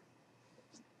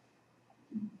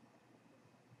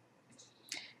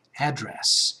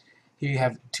 Address. Here you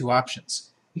have two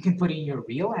options. You can put in your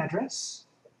real address,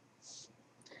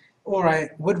 or I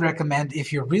would recommend,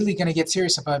 if you're really going to get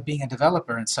serious about being a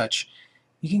developer and such,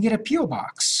 you can get a P.O.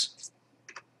 Box.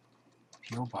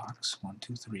 P.O. Box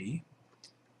 123,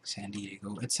 San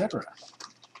Diego, etc.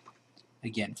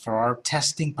 Again, for our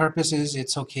testing purposes,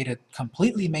 it's okay to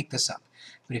completely make this up.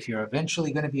 But if you're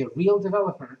eventually going to be a real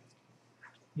developer,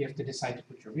 you have to decide to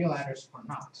put your real address or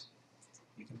not.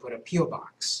 You can put a P.O.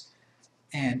 Box.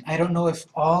 And I don't know if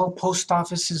all post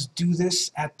offices do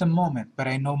this at the moment, but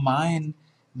I know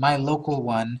my local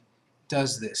one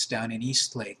does this down in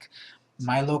Eastlake.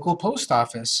 My local post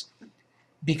office,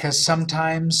 because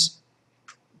sometimes,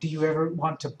 do you ever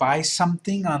want to buy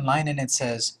something online and it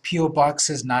says P.O. Box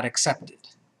is not accepted?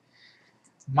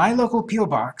 My local P.O.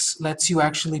 Box lets you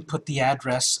actually put the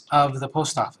address of the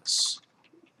post office.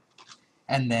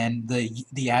 And then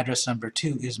the address number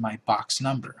 2 is my box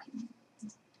number.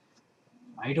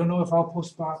 I don't know if all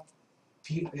post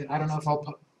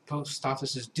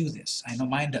offices do this. I know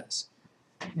mine does.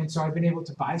 And so I've been able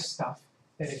to buy stuff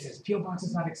that it says P.O. Box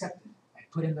is not accepted. I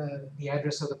put in the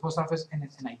address of the post office and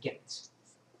I get it.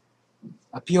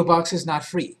 A P.O. Box is not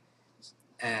free.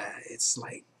 It's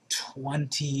like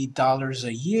 $20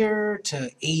 a year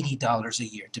to $80 a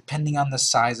year, depending on the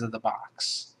size of the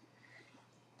box.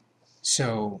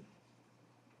 So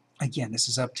again, this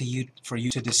is up to you, for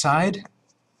you to decide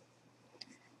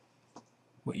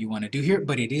what you want to do here,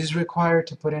 but it is required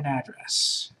to put an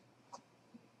address.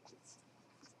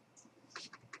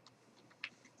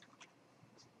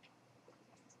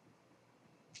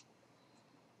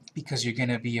 Because you're going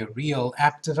to be a real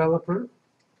app developer,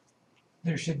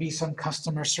 there should be some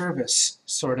customer service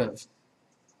sort of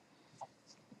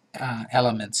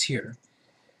elements here.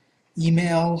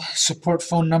 Email, support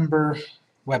phone number,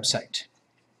 website.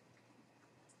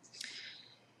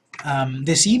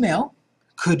 This email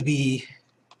could be,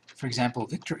 for example,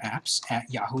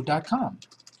 victorapps@yahoo.com.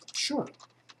 Sure.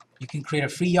 You can create a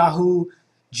free Yahoo,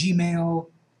 Gmail,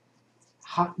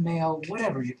 Hotmail,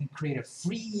 whatever. You can create a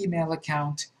free email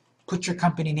account, put your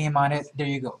company name on it, there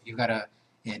you go. You've got an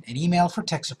email for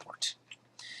tech support.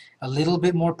 A little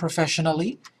bit more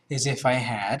professionally is if I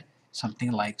had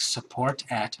something like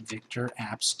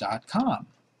support@victorapps.com.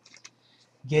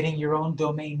 Getting your own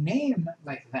domain name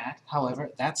like that, however,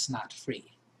 that's not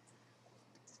free.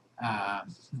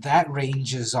 That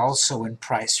ranges also in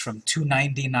price from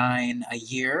 $2.99 a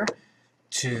year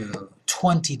to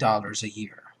 $20 a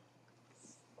year.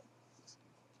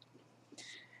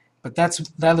 But that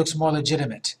looks more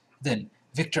legitimate than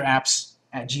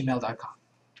victorapps@gmail.com.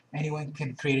 Anyone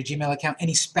can create a Gmail account.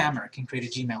 Any spammer can create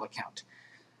a Gmail account.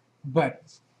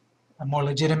 But a more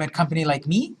legitimate company like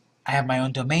me, I have my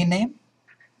own domain name,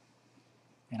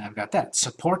 and I've got that,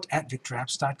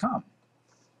 support@victorapps.com.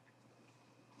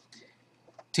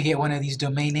 To get one of these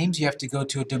domain names, you have to go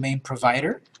to a domain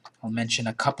provider. I'll mention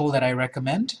a couple that I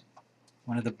recommend.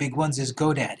 One of the big ones is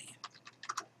GoDaddy.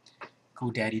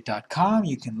 GoDaddy.com,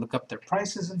 you can look up their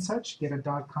prices and such, get a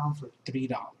 .com for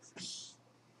 $3.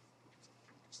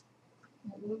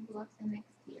 It will go up the next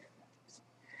year.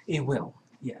 It will,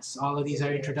 yes. All of these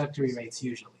are introductory rates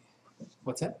usually.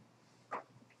 What's that?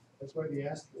 That's why the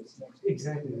asterisk next.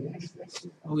 Exactly, yes.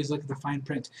 Always look at the fine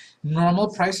print. Normal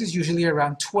price is usually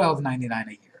around $12.99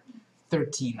 a year,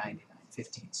 $13.99,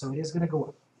 $15. So it is going to go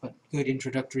up, but good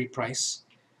introductory price.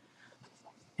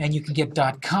 And you can get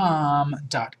 .com,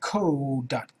 .co,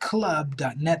 .club,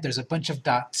 .net. There's a bunch of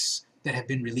dots that have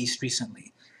been released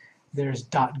recently. There's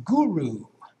 .guru,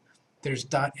 there's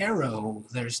 .arrow,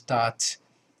 there's .xyz,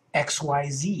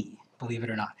 believe it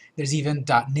or not. There's even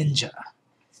 .ninja.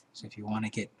 So if you want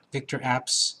to get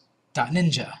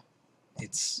victorapps.ninja,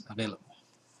 it's available.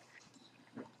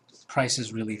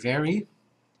 Prices really vary,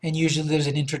 and usually there's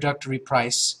an introductory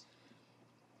price.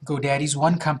 GoDaddy's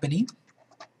one company.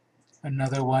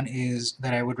 Another one is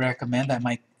that I would recommend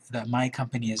that my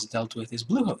company has dealt with is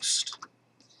Bluehost.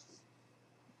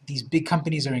 These big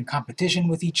companies are in competition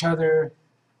with each other.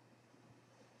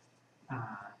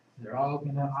 They're all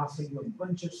going to offer you a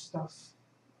bunch of stuff.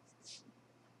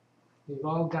 They've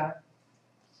all got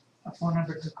a phone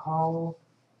number to call,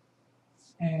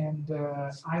 and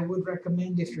I would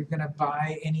recommend if you're going to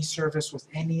buy any service with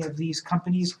any of these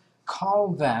companies,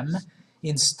 call them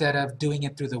instead of doing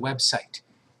it through the website.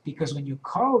 Because when you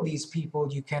call these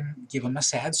people, you can give them a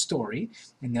sad story,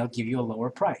 and they'll give you a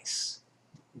lower price.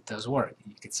 It does work.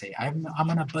 You could say, I'm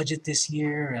on a budget this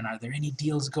year, and are there any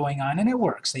deals going on? And it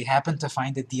works. They happen to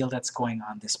find a deal that's going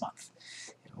on this month.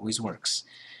 It always works.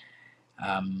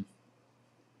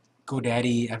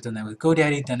 GoDaddy, I've done that with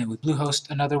GoDaddy, done it with Bluehost.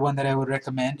 Another one that I would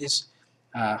recommend is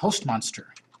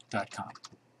hostmonster.com.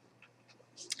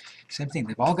 Same thing.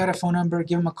 They've all got a phone number.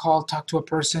 Give them a call, talk to a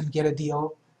person, get a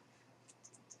deal.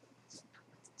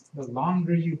 The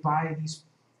longer you buy these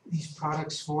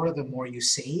products for, the more you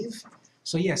save.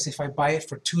 So yes, if I buy it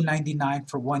for $2.99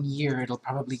 for 1 year, it'll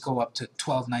probably go up to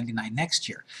 $12.99 next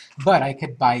year. But I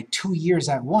could buy 2 years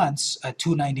at once at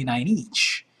 $2.99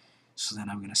 each. So then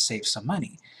I'm going to save some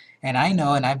money. And I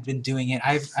know, and I've been doing it,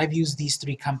 I've used these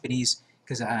three companies,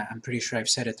 because I'm pretty sure I've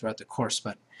said it throughout the course,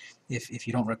 but if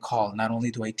you don't recall, not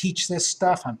only do I teach this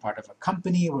stuff, I'm part of a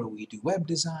company where we do web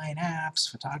design, apps,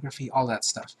 photography, all that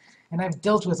stuff. And I've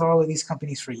dealt with all of these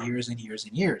companies for years and years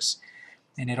and years.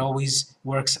 And it always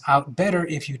works out better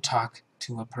if you talk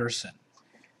to a person.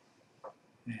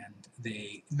 And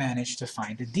they managed to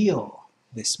find a deal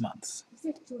this month. Is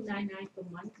it $2.99 per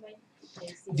month, right?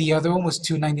 The other one was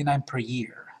 $2.99 per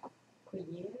year. Per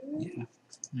year? Yeah.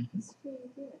 Mm-hmm. That's pretty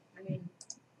good. I mean,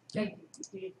 like,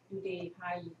 do they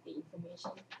hide the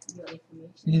information, your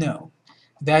information? No.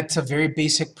 That's a very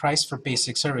basic price for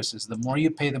basic services. The more you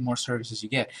pay, the more services you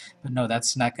get. But no,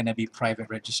 that's not going to be private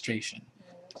registration.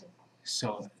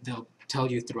 So they'll tell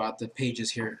you throughout the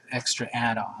pages here extra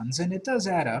add-ons, and it does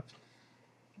add up.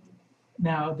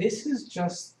 Now, this is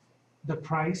just the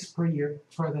price per year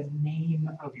for the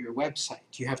name of your website.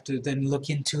 You have to then look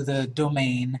into the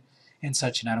domain and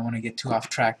such, and I don't want to get too off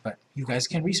track, but you guys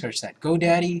can research that.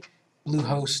 GoDaddy,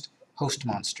 Bluehost,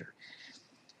 HostMonster.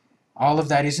 All of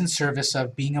that is in service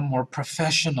of being a more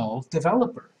professional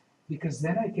developer, because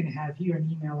then I can have here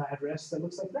an email address that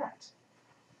looks like that.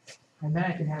 And then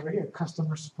I can have right here,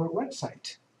 customer support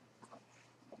website.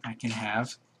 I can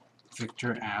have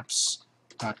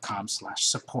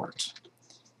victorapps.com/support.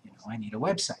 You know, I need a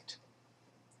website.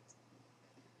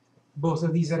 Both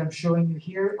of these that I'm showing you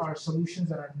here are solutions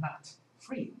that are not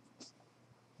free.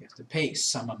 You have to pay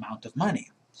some amount of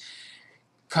money.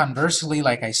 Conversely,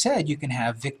 like I said, you can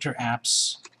have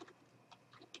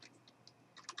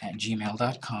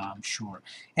victorapps@gmail.com, sure.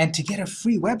 And to get a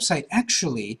free website,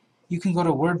 actually, you can go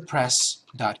to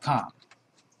wordpress.com.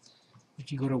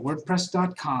 If you go to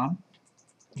wordpress.com,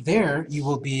 there you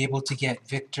will be able to get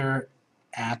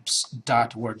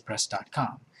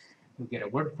victorapps.wordpress.com. You'll get a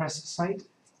WordPress site,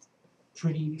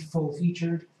 pretty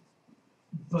full-featured,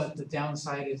 but the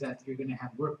downside is that you're going to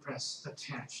have WordPress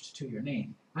attached to your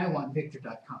name. I want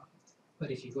victor.com.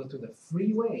 But if you go through the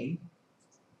free way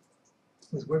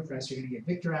with WordPress, you're going to get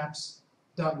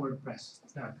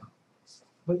victorapps.wordpress.com.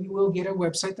 But you will get a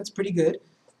website that's pretty good.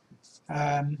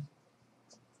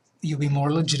 You'll be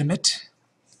more legitimate.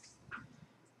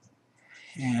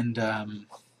 And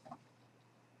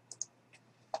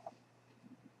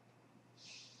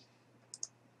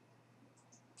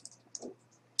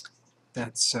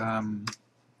that's a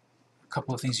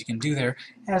couple of things you can do there.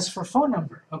 As for phone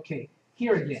number, okay,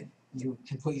 here again, you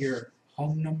can put your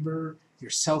home number, your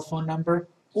cell phone number,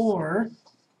 or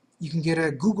you can get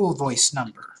a Google Voice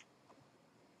number.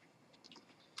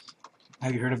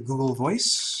 Have you heard of Google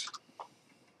Voice?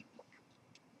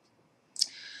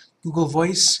 Google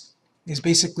Voice is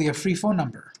basically a free phone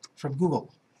number from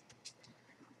Google.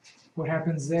 What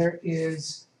happens there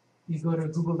is you go to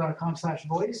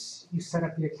google.com/voice, you set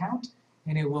up the account,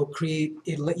 and it'll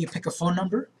let you pick a phone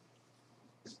number.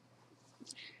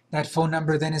 That phone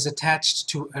number then is attached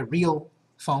to a real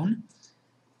phone,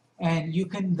 and you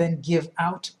can then give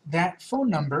out that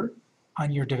phone number on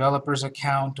your developer's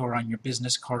account or on your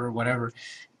business card or whatever.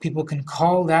 People can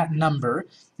call that number,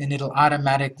 and it'll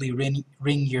automatically ring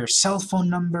your cell phone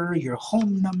number, your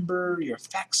home number, your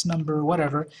fax number,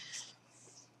 whatever.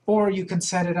 Or you can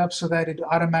set it up so that it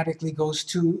automatically goes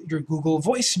to your Google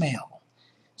voicemail.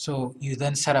 So you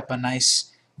then set up a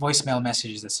nice voicemail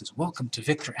message that says, "Welcome to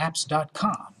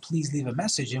victorapps.com. Please leave a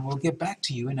message and we'll get back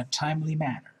to you in a timely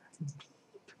manner."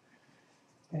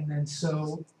 And then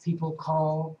so people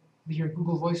call your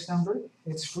Google Voice number.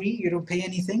 It's free, you don't pay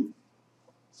anything.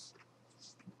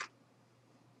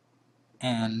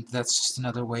 And that's just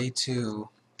another way to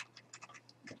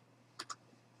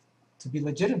be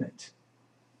legitimate.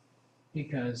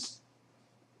 Because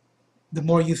the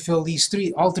more you fill these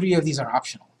three, all three of these are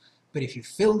optional. But if you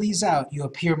fill these out, you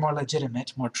appear more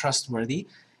legitimate, more trustworthy,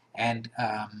 and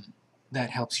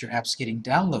that helps your apps getting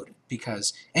downloaded.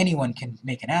 Because anyone can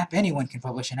make an app, anyone can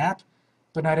publish an app,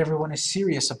 but not everyone is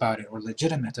serious about it or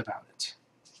legitimate about it.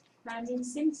 I mean,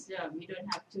 since we don't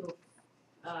have to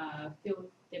fill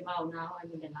them out now, I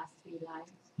mean the last 3 lines,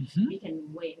 we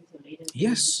can wait until later.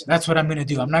 Yes, that's what I'm going to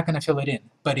do. I'm not going to fill it in.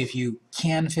 But if you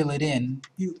can fill it in,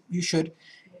 you should.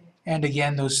 And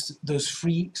again, those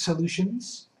free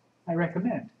solutions, I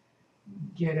recommend.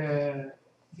 Get a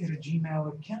Gmail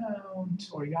account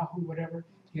or Yahoo, whatever.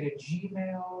 Get a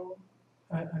Gmail,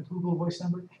 a Google Voice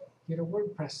number. Get a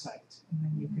WordPress site, and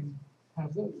then you can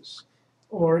have those.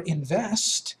 Or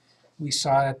invest. We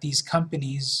saw that these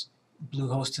companies,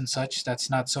 Bluehost and such, that's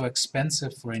not so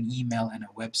expensive for an email and a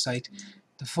website.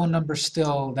 The phone number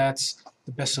still, that's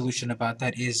the best solution about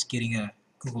that is getting a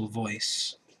Google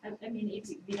Voice. I mean, if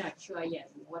we're not sure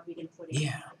yet what we can put in,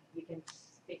 Yeah. we can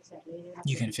fix that later.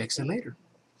 You can fix it later.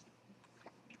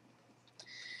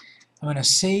 I'm going to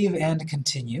save and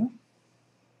continue.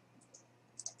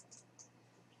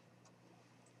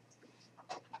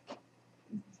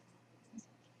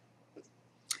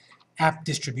 App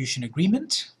distribution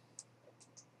agreement.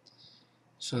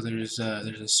 So there's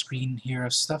a screen here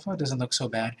of stuff. Oh, it doesn't look so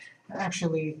bad.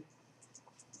 Actually,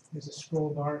 there's a scroll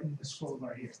bar in the scroll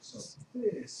bar here. So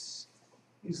this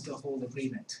is the whole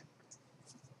agreement.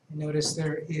 Notice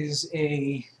there is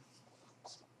a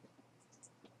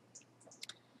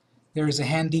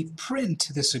handy print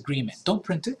to this agreement. Don't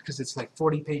print it because it's like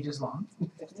 40 pages long.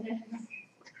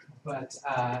 But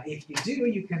if you do,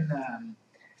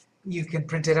 you can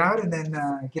print it out and then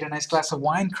get a nice glass of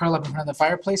wine, curl up in front of the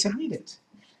fireplace and read it.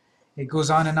 It goes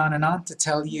on and on and on to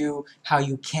tell you how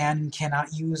you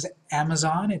cannot use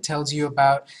Amazon. It tells you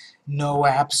about no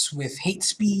apps with hate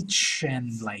speech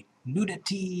and like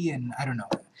nudity and I don't know.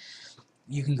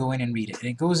 You can go in and read it. And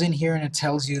it goes in here and it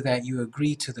tells you that you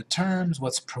agree to the terms,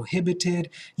 what's prohibited.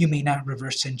 You may not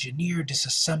reverse engineer,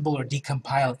 disassemble, or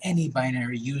decompile any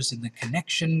binary used in the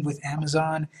connection with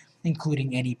Amazon,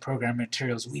 including any program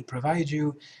materials we provide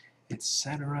you,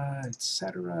 etc.,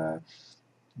 etc.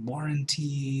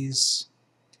 Warranties,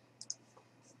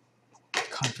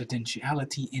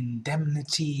 confidentiality,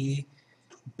 indemnity,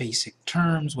 basic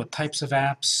terms, what types of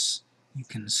apps you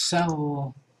can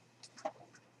sell,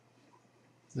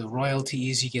 the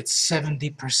royalties, you get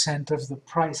 70% of the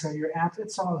price of your app.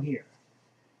 It's all here.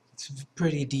 It's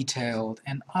pretty detailed,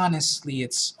 and honestly,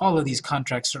 it's all of these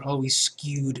contracts are always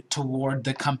skewed toward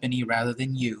the company rather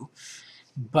than you.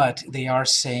 But they are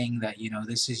saying that, you know,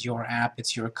 this is your app,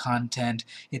 it's your content,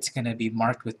 it's going to be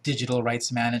marked with digital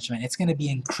rights management, it's going to be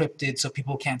encrypted so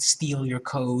people can't steal your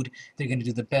code. They're going to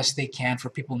do the best they can for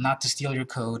people not to steal your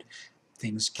code.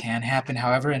 Things can happen,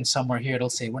 however, and somewhere here it'll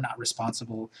say we're not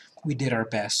responsible, we did our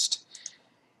best.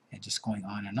 And just going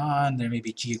on and on, there may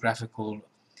be geographical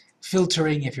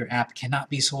filtering if your app cannot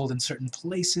be sold in certain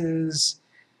places,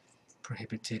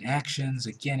 prohibited actions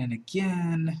again and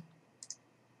again.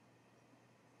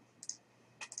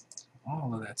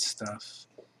 All of that stuff.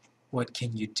 What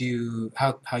can you do?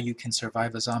 How you can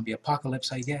survive a zombie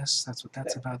apocalypse, I guess. That's what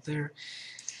that's about there.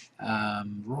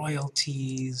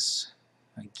 Royalties.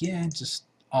 Again, just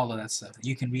all of that stuff.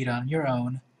 You can read on your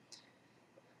own.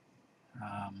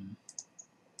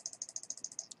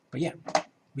 But yeah,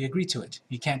 we agree to it.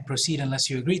 You can't proceed unless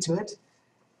you agree to it.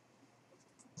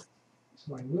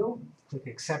 So I will click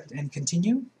accept and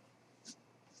continue.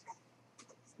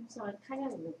 So I kind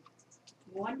of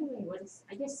wondering what is,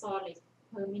 I just saw like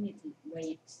per minute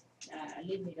rate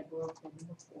limit above the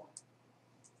number 4.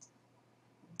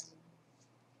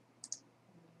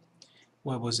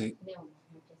 What was it? No,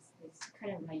 it's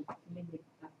kind of like limit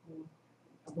above.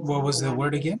 What was the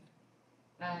word again?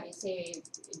 It's a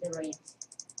the rate. It's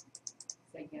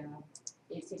like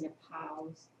it's in a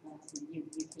pounds. You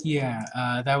can, Yeah,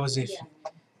 that was if.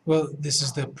 yeah. Well, this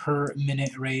is the per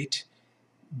minute rate,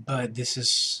 but this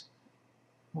is,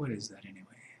 what is that anyway?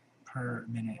 Per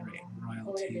minute rate,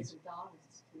 Oh, there's royalties.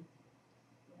 dollars too.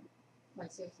 Yeah.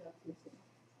 Like so.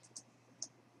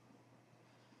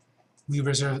 We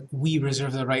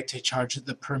reserve the right to charge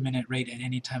the per minute rate at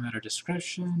any time at our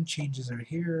discretion. Changes are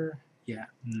here. Yeah,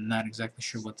 not exactly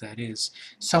sure what that is.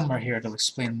 Somewhere here it'll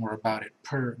explain more about it.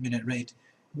 Per minute rate,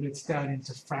 but it's down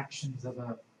into fractions of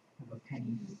a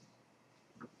penny.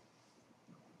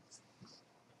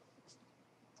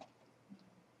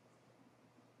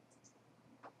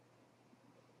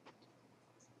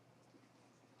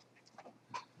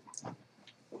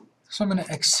 So I'm going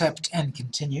to accept and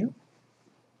continue.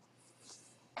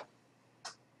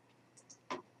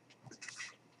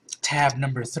 Tab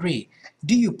number 3.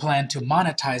 Do you plan to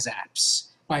monetize apps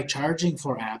by charging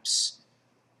for apps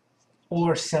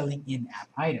or selling in-app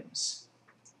items?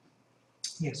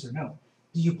 Yes or no?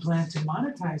 Do you plan to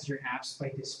monetize your apps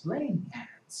by displaying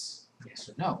ads? Yes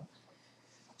or no?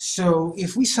 So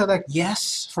if we select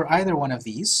yes for either one of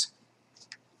these,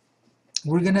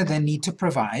 we're going to then need to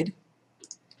provide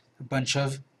a bunch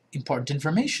of important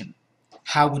information.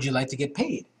 How would you like to get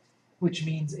paid? Which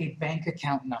means a bank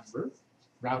account number,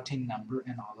 routing number,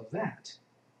 and all of that.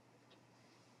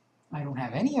 I don't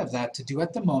have any of that to do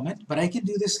at the moment, but I can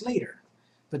do this later.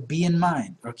 But be in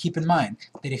mind, or keep in mind,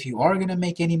 that if you are going to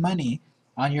make any money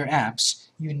on your apps,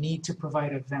 you need to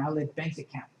provide a valid bank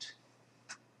account.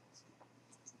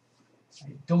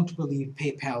 I don't believe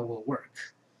PayPal will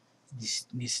work. This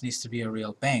needs to be a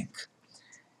real bank.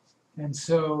 And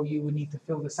so you would need to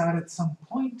fill this out at some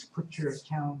point, put your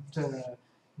account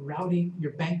routing,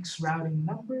 your bank's routing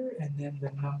number, and then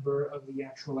the number of the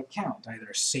actual account,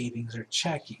 either savings or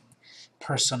checking,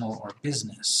 personal or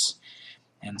business,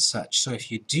 and such. So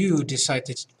if you do decide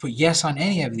to put yes on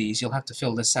any of these, you'll have to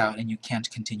fill this out and you can't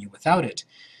continue without it.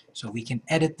 So we can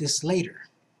edit this later,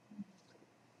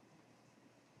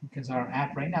 because our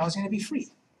app right now is going to be free.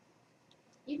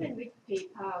 Even with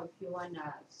PayPal, if you want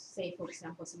to say, for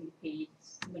example, somebody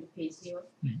pays you,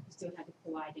 you still have to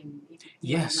provide them if you want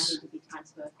Yes. money to be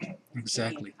transferred.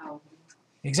 Exactly. Account.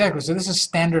 Exactly. So this is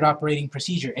standard operating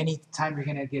procedure. Any time you're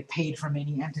going to get paid from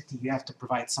any entity, you have to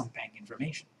provide some bank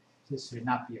information. This would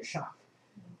not be a shock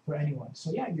for anyone.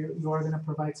 So yeah, you are going to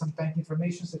provide some bank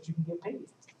information so that you can get paid.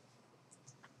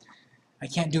 I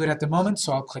can't do it at the moment,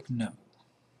 so I'll click no.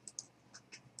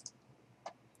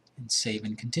 And save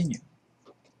and continue.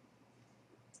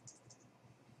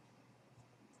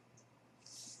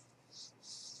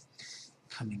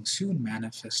 Coming soon,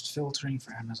 manifest filtering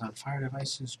for Amazon Fire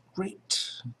devices.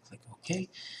 Great. Click OK.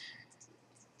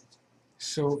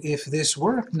 So if this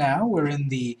worked now, we're in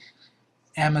the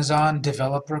Amazon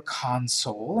Developer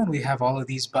Console, and we have all of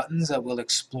these buttons that we'll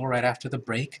explore right after the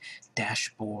break.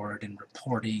 Dashboard and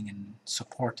reporting and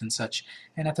support and such.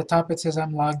 And at the top it says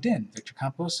I'm logged in. Victor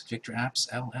Campos, Victor Apps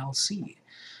LLC.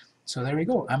 So there we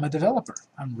go. I'm a developer.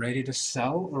 I'm ready to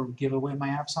sell or give away my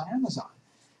apps on Amazon.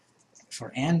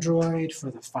 For Android,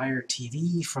 for the Fire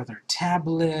TV, for their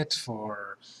tablet,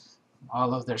 for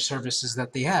all of their services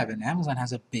that they have. And Amazon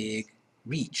has a big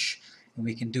reach. And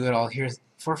we can do it all here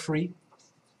for free.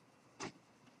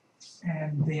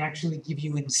 And they actually give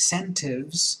you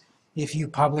incentives if you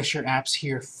publish your apps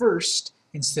here first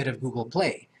instead of Google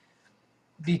Play.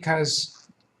 Because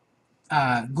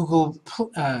Amazon,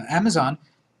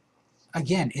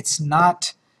 again, it's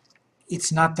not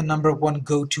the #1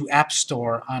 go-to app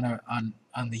store on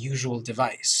the usual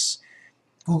device.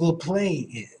 Google Play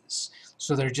is.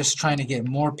 So they're just trying to get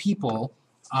more people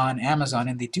on Amazon,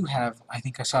 and they do have, I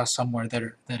think I saw somewhere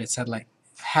that it said like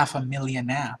half a billion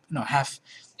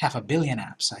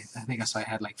apps. I think I saw I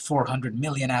had like 400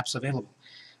 million apps available,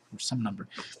 or some number.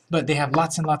 But they have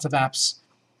lots and lots of apps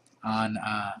on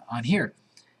here.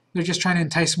 They're just trying to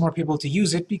entice more people to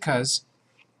use it because,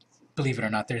 believe it or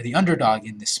not, they're the underdog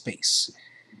in this space.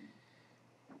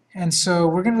 And so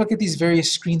we're going to look at these various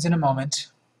screens in a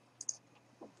moment.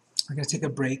 We're going to take a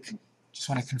break. Just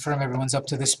want to confirm everyone's up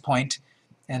to this point,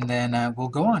 and then we'll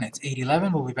go on. It's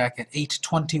 8:11. We'll be back at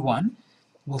 8:21.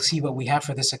 We'll see what we have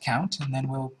for this account, and then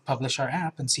we'll publish our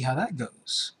app and see how that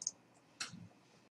goes.